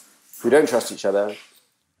entities who don't trust each other,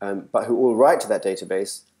 but who all write to that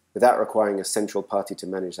database without requiring a central party to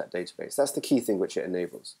manage that database. That's the key thing which it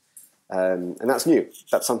enables. And that's new.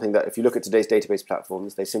 That's something that if you look at today's database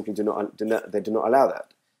platforms, they simply do not allow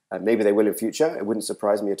that. Maybe they will in future. It wouldn't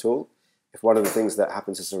surprise me at all if one of the things that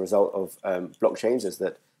happens as a result of blockchains is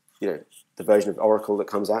that, you know, the version of Oracle that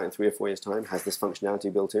comes out in 3 or 4 years' time has this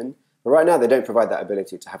functionality built in. But right now, they don't provide that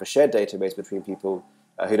ability to have a shared database between people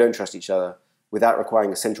who don't trust each other without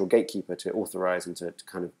requiring a central gatekeeper to authorize and to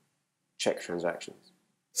kind of check transactions.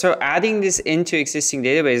 So adding this into existing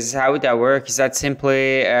databases, how would that work? Is that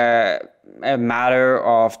simply a matter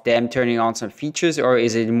of them turning on some features, or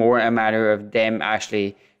is it more a matter of them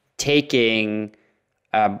actually taking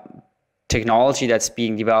technology that's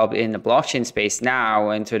being developed in the blockchain space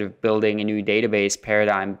now and sort of building a new database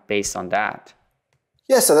paradigm based on that?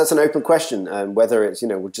 Yeah, so that's an open question. Whether it's,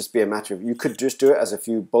 would just be a matter of, you could just do it as a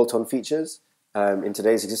few bolt-on features in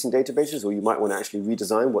today's existing databases, or you might want to actually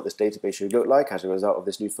redesign what this database should look like as a result of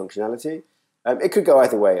this new functionality. It could go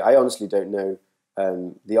either way. I honestly don't know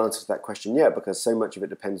the answer to that question yet, because so much of it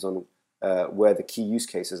depends on where the key use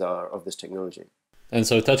cases are of this technology. And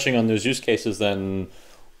so, touching on those use cases, then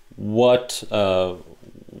what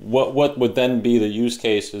would then be the use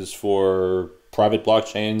cases for private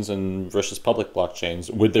blockchains and versus public blockchains?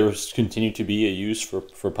 Would there continue to be a use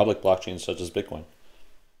for public blockchains such as Bitcoin?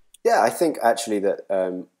 Yeah, I think actually that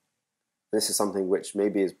this is something which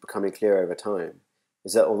maybe is becoming clear over time,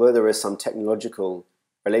 is that although there is some technological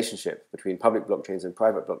relationship between public blockchains and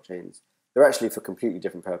private blockchains, they're actually for completely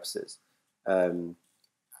different purposes.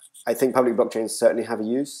 I think public blockchains certainly have a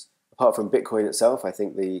use. Apart from Bitcoin itself, I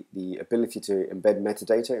think the ability to embed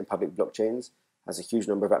metadata in public blockchains has a huge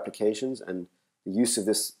number of applications, and the use of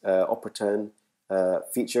this op return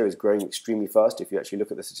feature is growing extremely fast if you actually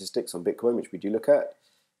look at the statistics on Bitcoin, which we do look at.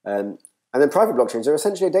 And then private blockchains are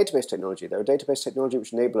essentially a database technology. They're a database technology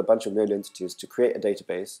which enable a bunch of node entities to create a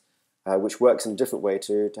database which works in a different way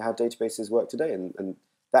to how databases work today. And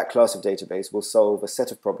that class of database will solve a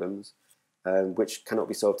set of problems which cannot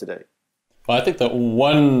be solved today. Well, I think that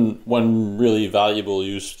one really valuable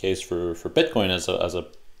use case for Bitcoin as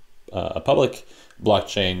a public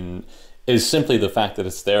blockchain is simply the fact that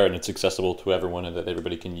it's there and it's accessible to everyone and that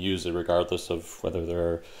everybody can use it regardless of whether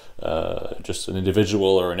they're just an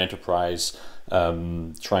individual or an enterprise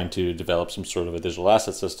trying to develop some sort of a digital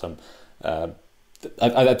asset system.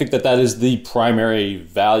 I think that is the primary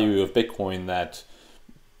value of Bitcoin that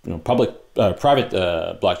private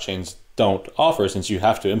blockchains don't offer, since you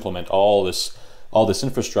have to implement all this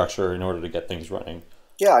infrastructure in order to get things running.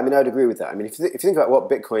 Yeah, I mean, I'd agree with that. I mean, if you think about what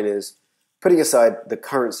Bitcoin is, putting aside the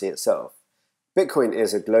currency itself, Bitcoin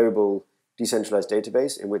is a global decentralized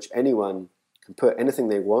database in which anyone can put anything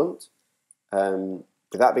they want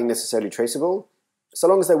without being necessarily traceable, so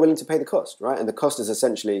long as they're willing to pay the cost, right? And the cost is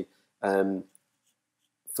essentially, from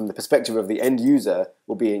the perspective of the end user,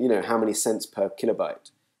 will be, how many cents per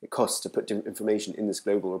kilobyte it costs to put information in this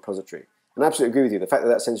global repository. And I absolutely agree with you. The fact that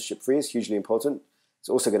that's censorship-free is hugely important. It's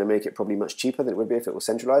also going to make it probably much cheaper than it would be if it was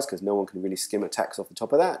centralized, because no one can really skim a tax off the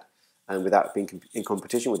top of that, and without being in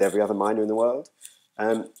competition with every other miner in the world.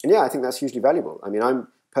 And yeah, I think that's hugely valuable. I mean, I'm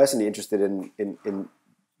personally interested in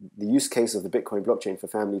the use case of the Bitcoin blockchain for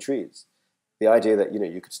family trees. The idea that,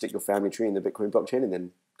 you could stick your family tree in the Bitcoin blockchain and then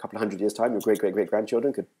a couple of hundred years' time, your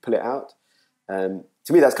great-great-great-grandchildren could pull it out.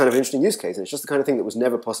 To me, that's kind of an interesting use case, and it's just the kind of thing that was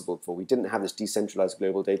never possible before. We didn't have this decentralized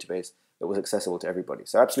global database that was accessible to everybody.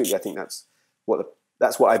 So absolutely, I think that's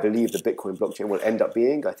what I believe the Bitcoin blockchain will end up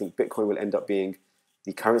being. I think Bitcoin will end up being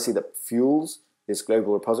the currency that fuels this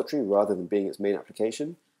global repository rather than being its main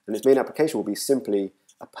application. And its main application will be simply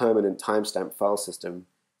a permanent timestamp file system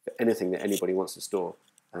for anything that anybody wants to store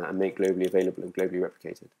and make globally available and globally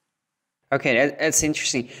replicated. Okay, that's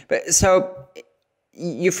interesting. But so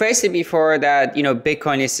you phrased it before that,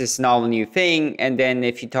 Bitcoin is this novel new thing. And then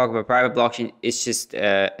if you talk about private blockchain, it's just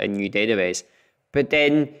a new database. But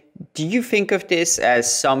then do you think of this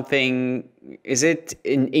as something, is it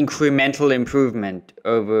an incremental improvement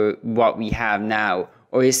over what we have now?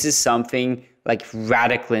 Or is this something like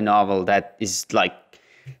radically novel that is like,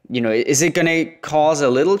 is it going to cause a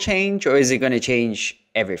little change or is it going to change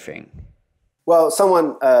everything? Well,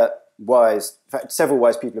 someone wise, in fact, several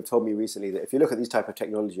wise people have told me recently that if you look at these type of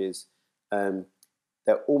technologies,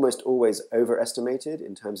 they're almost always overestimated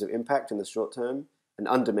in terms of impact in the short term and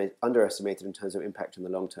underestimated in terms of impact in the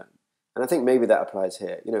long term. And I think maybe that applies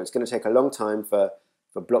here. It's going to take a long time for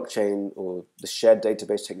blockchain or the shared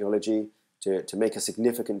database technology to make a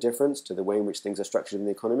significant difference to the way in which things are structured in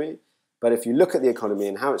the economy. But if you look at the economy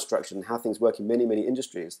and how it's structured and how things work in many, many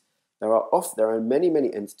industries, there are many,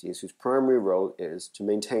 many entities whose primary role is to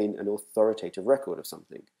maintain an authoritative record of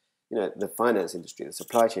something. The finance industry, the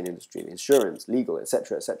supply chain industry, the insurance, legal,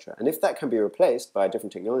 etc., etc. And if that can be replaced by a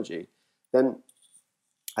different technology, then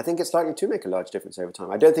I think it's likely to make a large difference over time.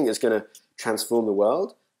 I don't think it's going to transform the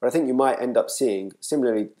world, but I think you might end up seeing,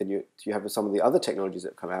 similarly than you have with some of the other technologies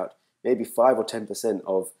that have come out, maybe 5 or 10%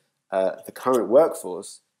 of the current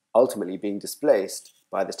workforce ultimately being displaced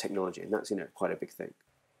by this technology. And that's, quite a big thing.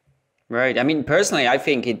 Right. I mean, personally, I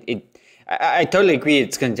think I totally agree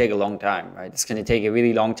it's going to take a long time, right? It's going to take a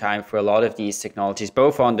really long time for a lot of these technologies,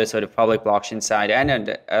 both on the sort of public blockchain side and on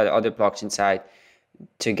the other blockchain side,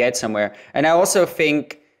 to get somewhere. And I also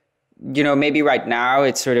think, maybe right now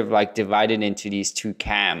it's sort of like divided into these two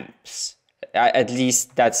camps. At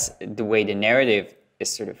least that's the way the narrative is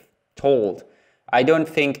sort of told. I don't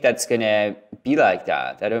think that's going to be like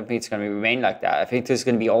that. I don't think it's going to remain like that. I think there's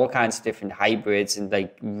going to be all kinds of different hybrids and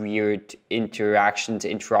like weird interactions,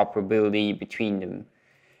 interoperability between them.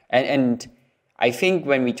 And I think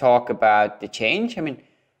when we talk about the change, I mean,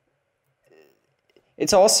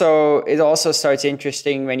 it also starts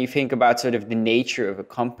interesting when you think about sort of the nature of a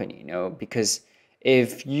company, because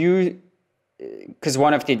because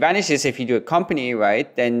one of the advantages if you do a company,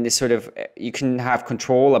 right, then you can have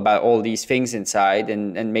control about all these things inside,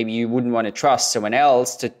 and maybe you wouldn't want to trust someone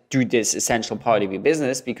else to do this essential part of your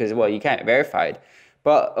business because, well, you can't verify it.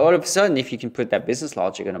 But all of a sudden, if you can put that business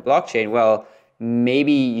logic on a blockchain, well,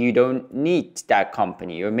 maybe you don't need that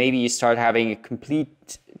company, or maybe you start having a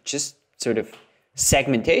complete just sort of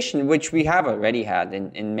segmentation, which we have already had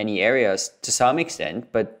in many areas to some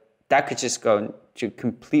extent, but that could just go to a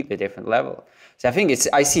completely different level. So I think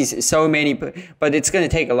I see so many, but it's going to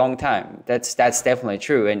take a long time. That's definitely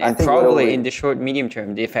true. And probably in the short, medium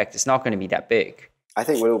term, the effect is not going to be that big. I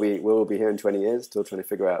think we'll all be here in 20 years still trying to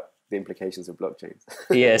figure out the implications of blockchains.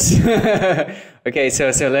 Yes. Okay. So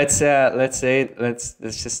let's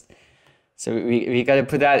just, so we got to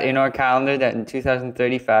put that in our calendar that in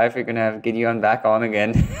 2035 we're going to have Gideon back on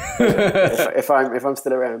again. if I'm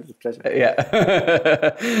still around, with pleasure.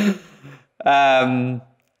 Yeah.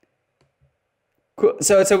 Cool.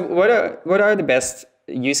 So what are the best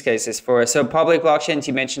use cases for public blockchains?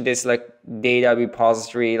 You mentioned this like data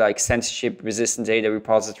repository, like censorship resistant data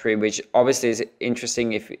repository, which obviously is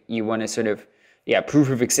interesting if you want to sort of proof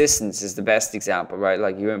of existence is the best example, right?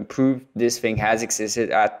 Like you prove this thing has existed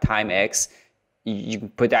at time X. You can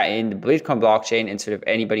put that in the Bitcoin blockchain and sort of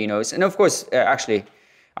anybody knows. And of course, actually,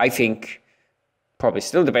 I think probably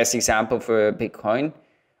still the best example for Bitcoin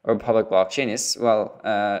or public blockchain is,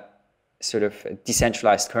 sort of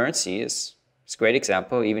decentralized currency is a great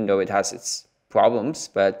example, even though it has its problems.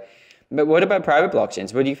 But what about private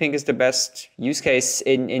blockchains? What do you think is the best use case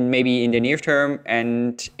in maybe in the near term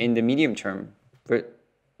and in the medium term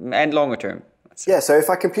and longer term? Yeah, so if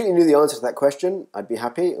I completely knew the answer to that question, I'd be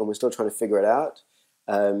happy, and we're still trying to figure it out.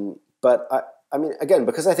 But I mean, again,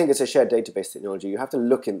 because I think it's a shared database technology, you have to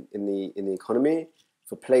look in the economy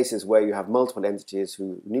for places where you have multiple entities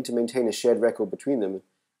who need to maintain a shared record between them.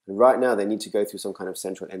 And right now, they need to go through some kind of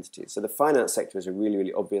central entity. So the finance sector is a really,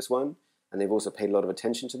 really obvious one. And they've also paid a lot of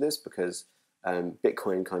attention to this because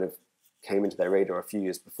Bitcoin kind of came into their radar a few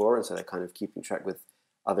years before. And so they're kind of keeping track with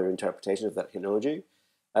other interpretations of that technology.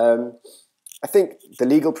 I think the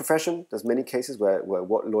legal profession, there's many cases where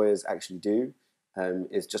what lawyers actually do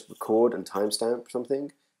is just record and timestamp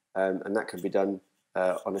something. And that can be done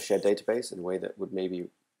on a shared database in a way that would maybe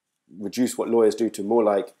reduce what lawyers do to more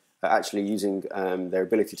like actually using their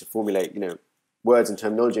ability to formulate, words and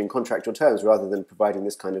terminology and contractual terms rather than providing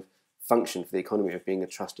this kind of function for the economy of being a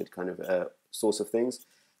trusted kind of source of things.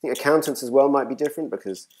 I think accountants as well might be different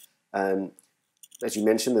because, as you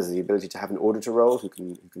mentioned, there's the ability to have an auditor role who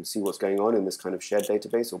can see what's going on in this kind of shared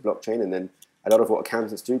database or blockchain, and then a lot of what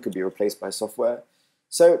accountants do could be replaced by software.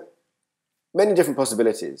 So many different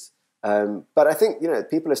possibilities. But I think,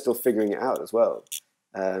 people are still figuring it out as well.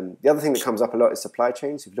 The other thing that comes up a lot is supply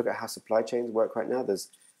chains. If you look at how supply chains work right now, there's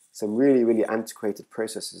some really, really antiquated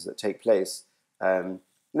processes that take place.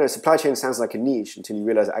 Supply chain sounds like a niche until you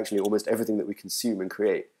realize that actually almost everything that we consume and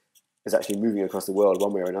create is actually moving across the world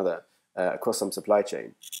one way or another, across some supply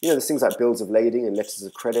chain. There's things like bills of lading and letters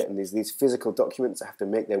of credit and these physical documents that have to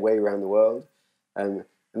make their way around the world. And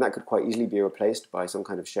that could quite easily be replaced by some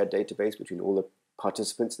kind of shared database between all the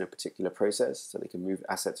participants in a particular process, so they can move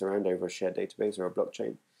assets around over a shared database or a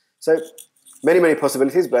blockchain. So many, many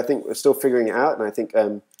possibilities, but I think we're still figuring it out, and I think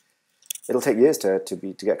it'll take years to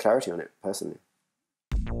get clarity on it, personally.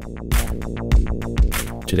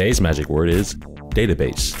 Today's magic word is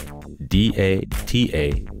database. DATABASE.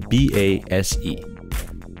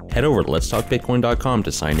 Head over to letstalkbitcoin.com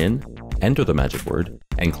to sign in, enter the magic word,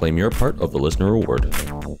 and claim your part of the listener reward.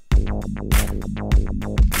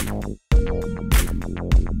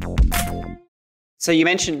 So you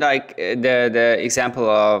mentioned like the example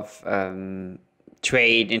of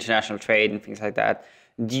trade, international trade and things like that.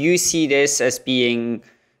 Do you see this as being,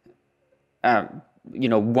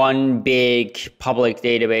 one big public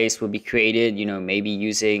database will be created, maybe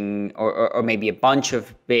using, or maybe a bunch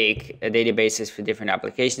of big databases for different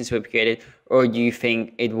applications will be created? Or do you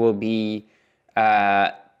think it will be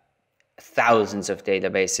thousands of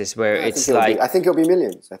databases where I think it'll be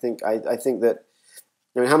millions. I think that,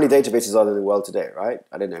 how many databases are there in the world today, right?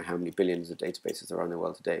 I don't know how many billions of databases there are in the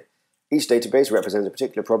world today. Each database represents a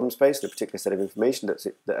particular problem space, a particular set of information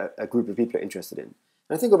that a group of people are interested in.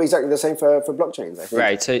 And I think it'll be exactly the same for blockchains, I think.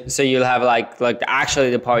 Right, so you'll have like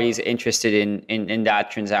actually the parties interested in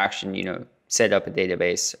that transaction, set up a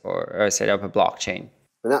database or set up a blockchain.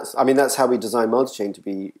 And that's how we design MultiChain to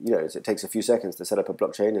be, it takes a few seconds to set up a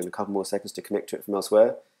blockchain and a couple more seconds to connect to it from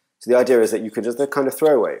elsewhere. So the idea is that you can just kind of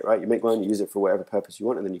throw away, right? You make one, you use it for whatever purpose you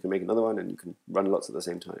want, and then you can make another one, and you can run lots at the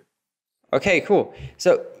same time. Okay, cool.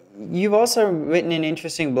 So you've also written an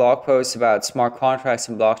interesting blog post about smart contracts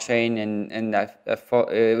and blockchain, and I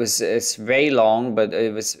thought it's very long, but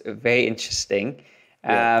it was very interesting.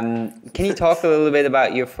 Yeah. Can you talk a little bit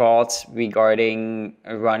about your thoughts regarding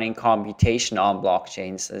running computation on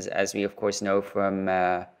blockchains, as we of course know from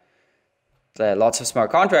lots of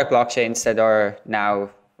smart contract blockchains that are now,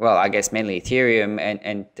 well, I guess mainly Ethereum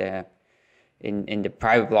and in the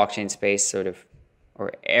private blockchain space, sort of,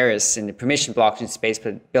 or Eris in the permission blockchain space,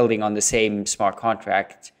 but building on the same smart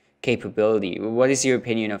contract capability. What is your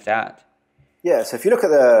opinion of that? Yeah, so if you look at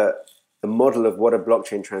the model of what a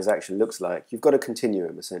blockchain transaction looks like, you've got a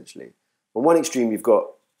continuum, essentially. On one extreme, you've got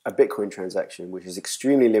a Bitcoin transaction, which is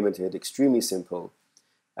extremely limited, extremely simple,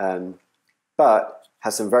 but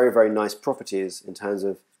has some very, very nice properties in terms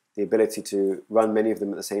of the ability to run many of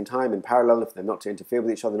them at the same time in parallel, if they're not to interfere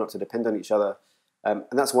with each other, not to depend on each other. And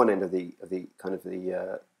that's one end of the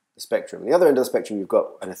spectrum. On the other end of the spectrum, you've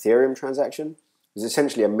got an Ethereum transaction. It's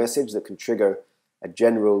essentially a message that can trigger a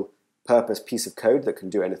general purpose piece of code that can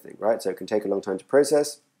do anything, right? So it can take a long time to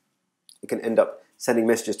process. It can end up sending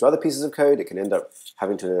messages to other pieces of code. It can end up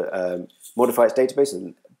having to modify its database,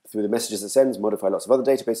 and through the messages it sends, modify lots of other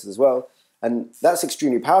databases as well. And that's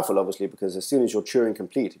extremely powerful, obviously, because as soon as you're Turing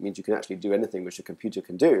complete, it means you can actually do anything which a computer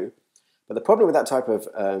can do. But the problem with that type of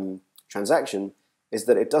transaction is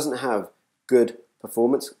that it doesn't have good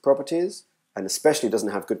performance properties, and especially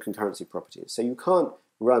doesn't have good concurrency properties. So you can't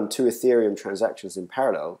run two Ethereum transactions in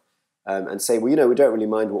parallel and say, well, we don't really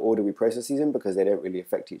mind what order we process these in because they don't really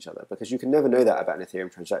affect each other. Because you can never know that about an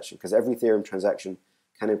Ethereum transaction, because every Ethereum transaction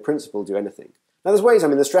can, in principle, do anything. Now, there's ways,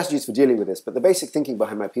 there's strategies for dealing with this, but the basic thinking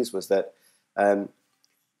behind my piece was that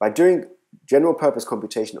by doing general purpose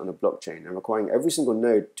computation on a blockchain and requiring every single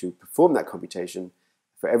node to perform that computation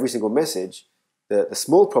for every single message, the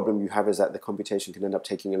small problem you have is that the computation can end up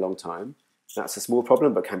taking a long time. That's a small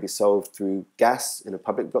problem, but can be solved through gas in a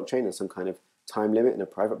public blockchain and some kind of time limit in a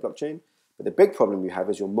private blockchain. But the big problem you have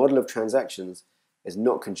is your model of transactions is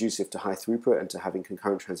not conducive to high throughput and to having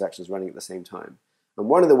concurrent transactions running at the same time. And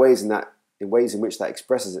one of the ways in which that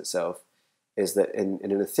expresses itself is that in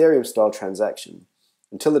an Ethereum-style transaction,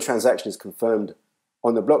 until the transaction is confirmed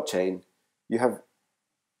on the blockchain, you have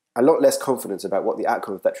a lot less confidence about what the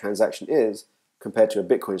outcome of that transaction is compared to a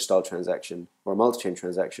Bitcoin-style transaction or a multi-chain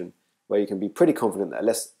transaction, where you can be pretty confident that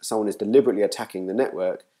unless someone is deliberately attacking the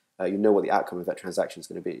network, you know what the outcome of that transaction is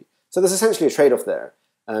going to be. So there's essentially a trade-off there.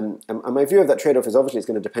 And my view of that trade-off is obviously it's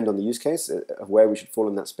going to depend on the use case of where we should fall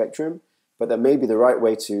in that spectrum, but that maybe the right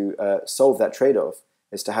way to solve that trade-off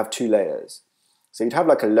is to have two layers. So you'd have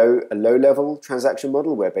like a low-level transaction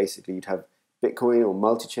model where basically you'd have Bitcoin or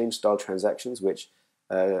multi-chain style transactions, which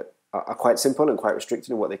are quite simple and quite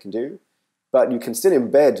restricted in what they can do. But you can still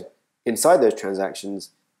embed inside those transactions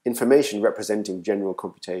information representing general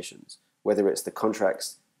computations, whether it's the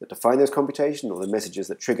contracts that define those computations or the messages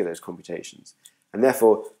that trigger those computations. And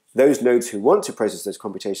therefore, those nodes who want to process those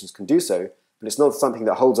computations can do so, but it's not something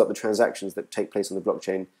that holds up the transactions that take place on the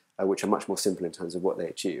blockchain, which are much more simple in terms of what they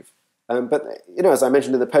achieve. But as I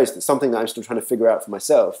mentioned in the post, it's something that I'm still trying to figure out for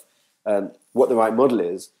myself, what the right model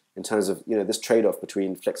is in terms of this trade-off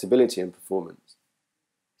between flexibility and performance.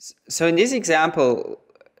 So in this example,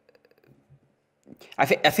 I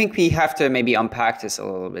think we have to maybe unpack this a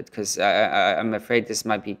little bit, because I'm afraid this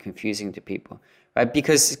might be confusing to people, right?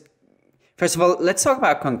 Because first of all, let's talk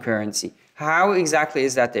about concurrency. How exactly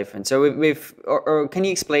is that different? So or can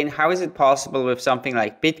you explain how is it possible with something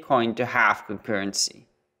like Bitcoin to have concurrency?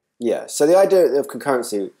 Yeah, so the idea of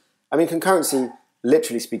concurrency, concurrency,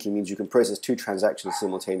 literally speaking, means you can process two transactions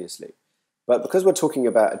simultaneously. But because we're talking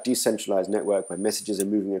about a decentralized network where messages are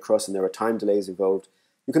moving across and there are time delays involved,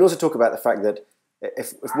 you can also talk about the fact that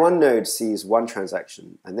if one node sees one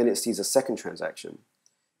transaction and then it sees a second transaction,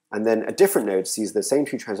 and then a different node sees the same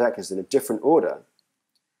two transactions in a different order,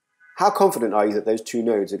 how confident are you that those two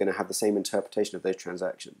nodes are going to have the same interpretation of those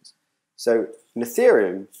transactions? So in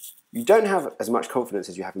Ethereum, you don't have as much confidence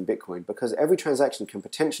as you have in Bitcoin, because every transaction can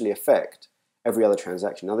potentially affect every other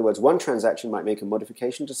transaction. In other words, one transaction might make a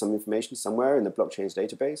modification to some information somewhere in the blockchain's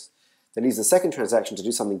database that leads the second transaction to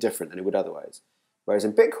do something different than it would otherwise. Whereas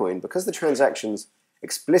in Bitcoin, because the transactions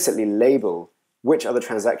explicitly label which other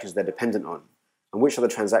transactions they're dependent on and which other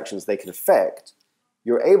transactions they can affect,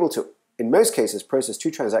 you're able to, in most cases, process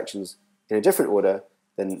two transactions in a different order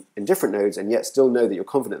than in different nodes, and yet still know that you're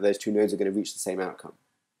confident those two nodes are going to reach the same outcome.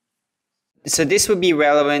 So this would be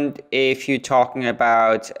relevant if you're talking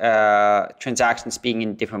about transactions being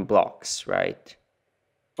in different blocks, right?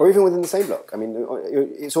 Or even within the same block.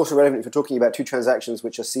 It's also relevant if you're talking about two transactions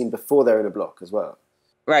which are seen before they're in a block as well.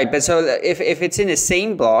 Right, but so if it's in the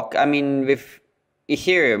same block, with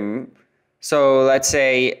Ethereum, so let's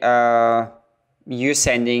say you're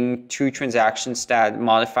sending two transactions that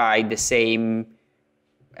modify the same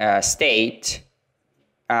state,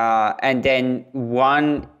 and then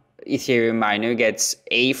one Ethereum miner gets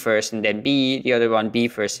A first and then B, the other one B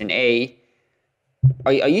first and A.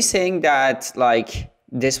 Are you saying that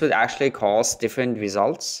this would actually cause different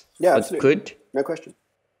results? Yeah, absolutely. Could? No question.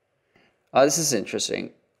 Oh, this is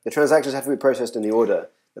interesting. The transactions have to be processed in the order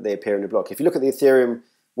that they appear in the block. If you look at the Ethereum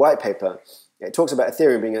white paper, it talks about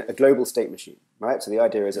Ethereum being a global state machine, right? So the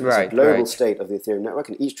idea is that it's a global state of the Ethereum network,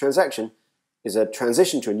 and each transaction is a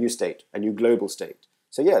transition to a new state, a new global state.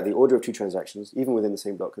 So yeah, the order of two transactions, even within the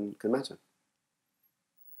same block, can matter.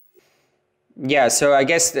 Yeah, so I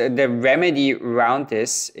guess the remedy around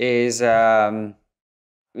this is, so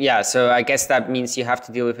I guess that means you have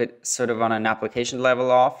to deal with it sort of on an application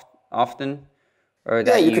level often. Or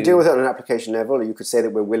that you could deal with it on an application level, or you could say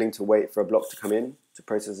that we're willing to wait for a block to come in to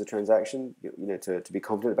process a transaction, to be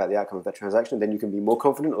confident about the outcome of that transaction. Then you can be more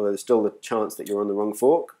confident, although there's still the chance that you're on the wrong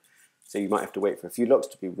fork. So you might have to wait for a few locks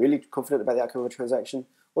to be really confident about the outcome of a transaction.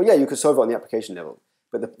 Or yeah, you could solve it on the application level.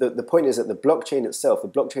 But the point is that the blockchain itself, the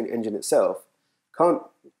blockchain engine itself, can't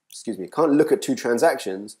look at two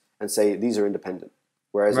transactions and say these are independent.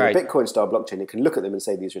 Whereas in a Bitcoin-style blockchain, it can look at them and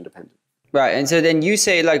say these are independent. Right, and so then you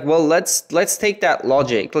say like, well, let's take that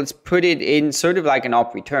logic, let's put it in sort of like an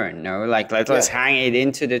op return, no? Like let's hang it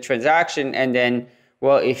into the transaction, and then,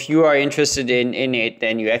 well, if you are interested in it,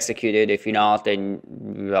 then you execute it. If you're not, then,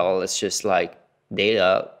 well, it's just like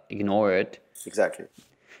data, ignore it. Exactly.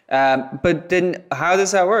 But then how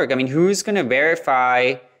does that work? I mean, who's going to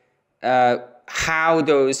verify how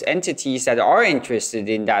those entities that are interested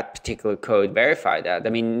in that particular code verify that? I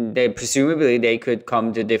mean, presumably they could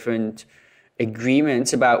come to different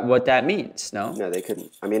agreements about what that means, no? No, they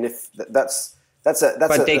couldn't. I mean, if that's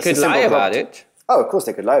But they could lie about it. Oh, of course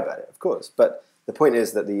they could lie about it, of course. But the point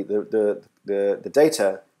is that the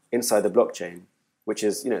data inside the blockchain, which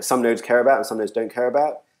is, some nodes care about and some nodes don't care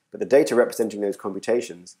about, but the data representing those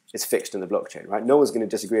computations is fixed in the blockchain, right? No one's going to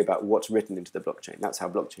disagree about what's written into the blockchain. That's how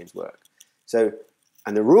blockchains work. So,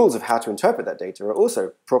 and the rules of how to interpret that data are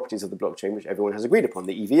also properties of the blockchain, which everyone has agreed upon,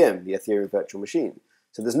 the EVM, the Ethereum Virtual Machine.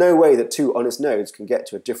 So there's no way that two honest nodes can get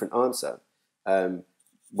to a different answer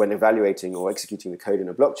when evaluating or executing the code in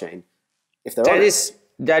a blockchain if they're honest.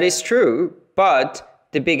 That is true, but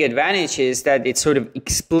the big advantage is that it's sort of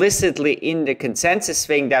explicitly in the consensus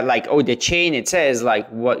thing that like, oh, the chain, it says like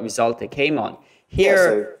what result it came on.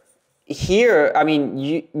 Here, I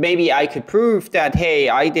mean, maybe I could prove that, hey,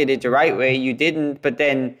 I did it the right way, you didn't, but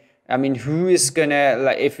then, I mean, who is gonna,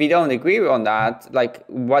 like, if we don't agree on that, like,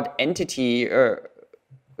 what entity or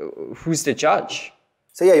who's the judge?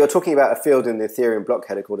 So yeah, you're talking about a field in the Ethereum block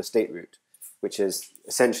header called a state root, which is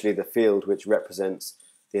essentially the field which represents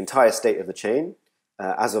the entire state of the chain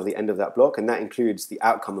as of the end of that block, and that includes the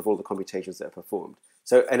outcome of all the computations that are performed.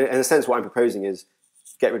 So in a sense, what I'm proposing is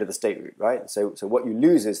get rid of the state root, right? So what you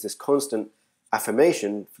lose is this constant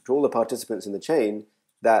affirmation to all the participants in the chain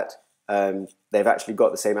that they've actually got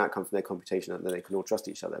the same outcome from their computation and that they can all trust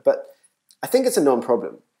each other. But I think it's a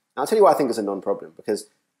non-problem. I'll tell you why I think it's a non-problem, because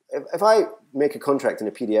if I make a contract in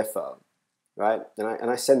a PDF file, right, and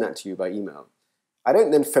I send that to you by email, I don't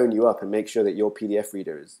then phone you up and make sure that your PDF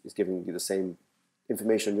reader is giving you the same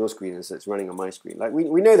information on your screen as it's running on my screen. Like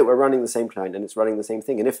we know that we're running the same client and it's running the same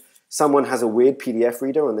thing. And if someone has a weird PDF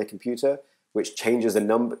reader on their computer which changes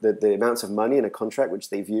the amounts of money in a contract which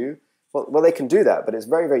they view, well, they can do that. But it's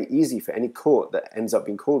very, very easy for any court that ends up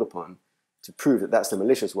being called upon to prove that that's the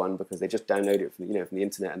malicious one because they just download it from the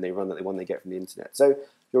internet and they run the one they get from the internet. So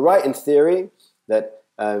you're right in theory that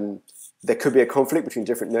there could be a conflict between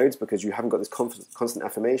different nodes because you haven't got this constant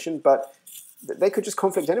affirmation, but they could just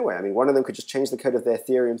conflict anyway. I mean, one of them could just change the code of their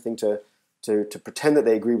Ethereum thing to pretend that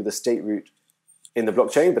they agree with the state root in the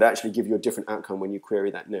blockchain, but actually give you a different outcome when you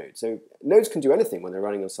query that node. So nodes can do anything when they're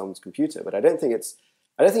running on someone's computer, but I don't think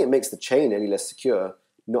it makes the chain any less secure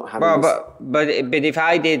not having. Well, but if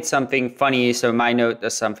I did something funny, so my node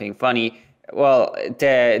does something funny, well,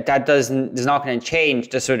 that is not going to change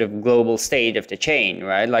the sort of global state of the chain,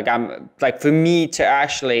 right? Like for me to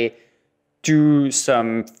actually do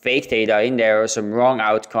some fake data in there or some wrong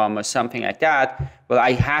outcome or something like that, well,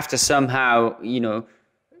 I have to somehow,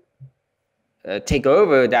 take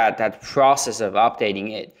over that process of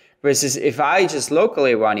updating it. Versus if I just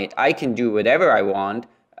locally run it, I can do whatever I want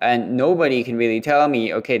and nobody can really tell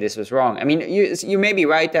me, okay, this was wrong. I mean, you may be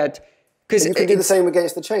right that... because you could do the same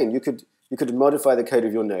against the chain. You could modify the code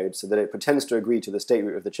of your node so that it pretends to agree to the state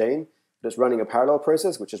root of the chain, but it's running a parallel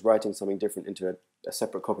process, which is writing something different into a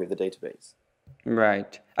separate copy of the database.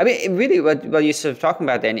 Right. I mean, really, what you're sort of talking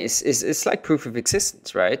about then is like proof of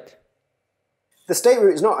existence, right? The state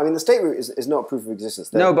root is not. I mean, the state root is not proof of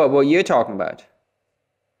existence. No, but what you're talking about.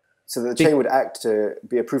 So the chain would act to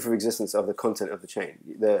be a proof of existence of the content of the chain,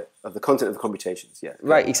 of the content of the computations. Yeah.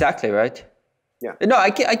 Right. Exactly. Right. Yeah. No, I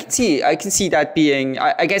can see that being.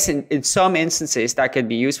 I guess in some instances that could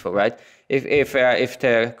be useful, right? If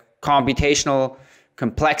the computational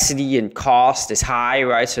complexity and cost is high,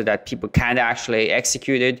 right, so that people can't actually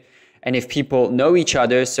execute it, and if people know each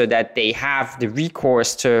other, so that they have the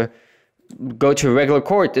recourse to go to a regular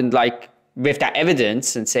court and like with that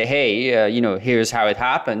evidence and say, hey, here's how it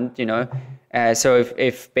happened, so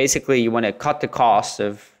if basically you want to cut the cost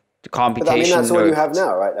of the computation. But I mean, that's all you have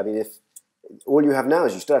now, right? I mean, if all you have now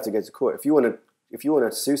is you still have to go to court. If you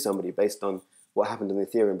want to sue somebody based on what happened in the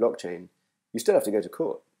Ethereum blockchain, you still have to go to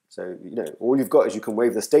court. So, all you've got is you can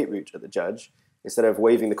waive the state root at the judge, instead of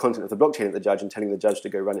waving the content of the blockchain at the judge and telling the judge to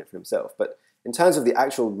go run it for himself. But in terms of the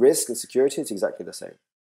actual risk and security, it's exactly the same.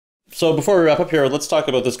 So before we wrap up here, let's talk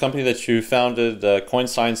about this company that you founded, Coin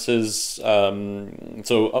Sciences.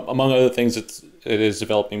 So among other things, it is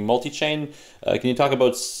developing MultiChain. Can you talk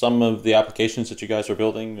about some of the applications that you guys are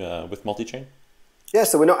building with MultiChain? Yeah,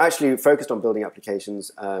 so we're not actually focused on building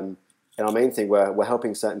applications. And our main thing, we're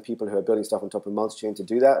helping certain people who are building stuff on top of MultiChain to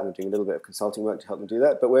do that. And we're doing a little bit of consulting work to help them do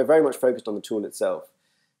that. But we're very much focused on the tool itself.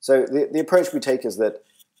 So the approach we take is that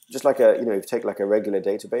just like if you take like a regular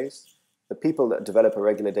database, the people that develop a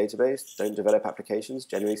regular database don't develop applications,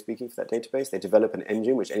 generally speaking, for that database. They develop an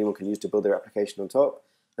engine which anyone can use to build their application on top.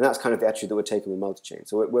 And that's kind of the attitude that we're taking with MultiChain.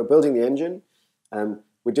 So we're building the engine.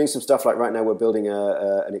 We're doing some stuff like right now we're building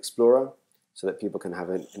an explorer so that people can have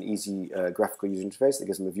an easy graphical user interface that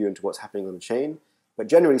gives them a view into what's happening on the chain. But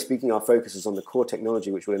generally speaking, our focus is on the core technology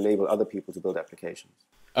which will enable other people to build applications.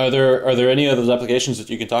 Are there any of those applications that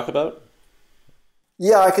you can talk about?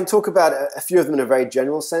 Yeah, I can talk about a few of them in a very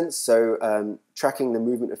general sense. So tracking the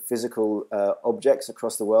movement of physical objects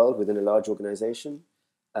across the world within a large organization.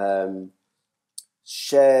 A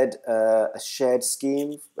shared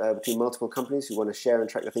scheme between multiple companies who want to share and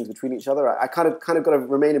track the things between each other. I kind of got to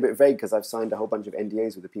remain a bit vague because I've signed a whole bunch of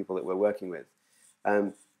NDAs with the people that we're working with.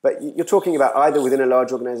 But you're talking about either within a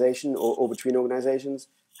large organization or between organizations,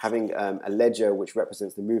 having a ledger which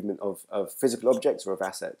represents the movement of physical objects or of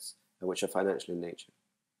assets, which are financial in nature.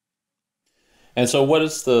 And so what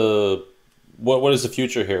is the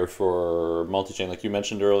future here for MultiChain? Like you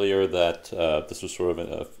mentioned earlier that this was sort of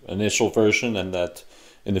an initial version and that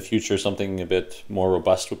in the future something a bit more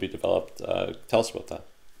robust would be developed. Tell us about that.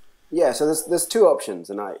 Yeah, so there's two options,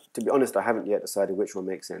 and to be honest, I haven't yet decided which one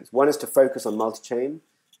makes sense. One is to focus on MultiChain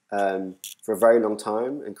for a very long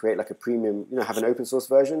time and create like a premium, have an open source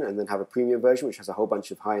version and then have a premium version which has a whole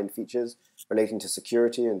bunch of high-end features relating to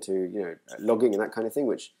security and to logging and that kind of thing,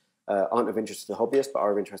 which aren't of interest to the hobbyists but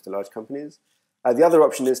are of interest to large companies. The other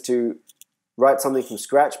option is to write something from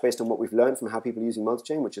scratch based on what we've learned from how people are using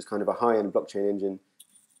MultiChain, which is kind of a high-end blockchain engine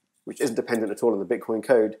which isn't dependent at all on the Bitcoin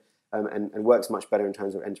code and works much better in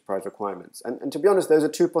terms of enterprise requirements. And to be honest, those are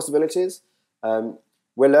two possibilities. We're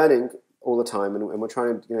learning all the time, and we're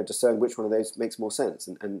trying to discern which one of those makes more sense.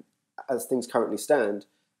 And as things currently stand,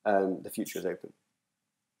 the future is open.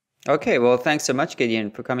 Okay, well, thanks so much,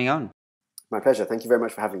 Gideon, for coming on. My pleasure. Thank you very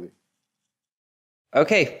much for having me.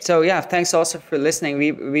 Okay, so yeah, thanks also for listening.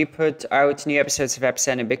 We put out new episodes of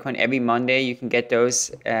Epicenter Bitcoin every Monday. You can get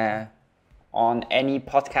those on any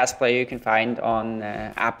podcast player you can find on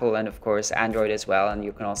Apple and of course Android as well. And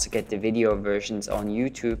you can also get the video versions on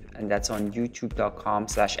YouTube, and that's on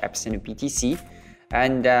youtube.com/epicenterbtc.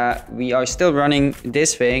 And we are still running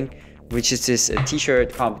this thing, which is this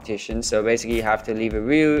t-shirt competition. So basically you have to leave a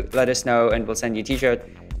review, let us know, and we'll send you a t-shirt.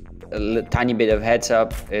 A tiny bit of heads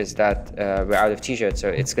up is that we're out of t-shirts, so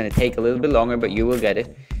it's going to take a little bit longer, but you will get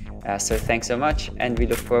it. So thanks so much, and we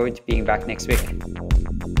look forward to being back next week.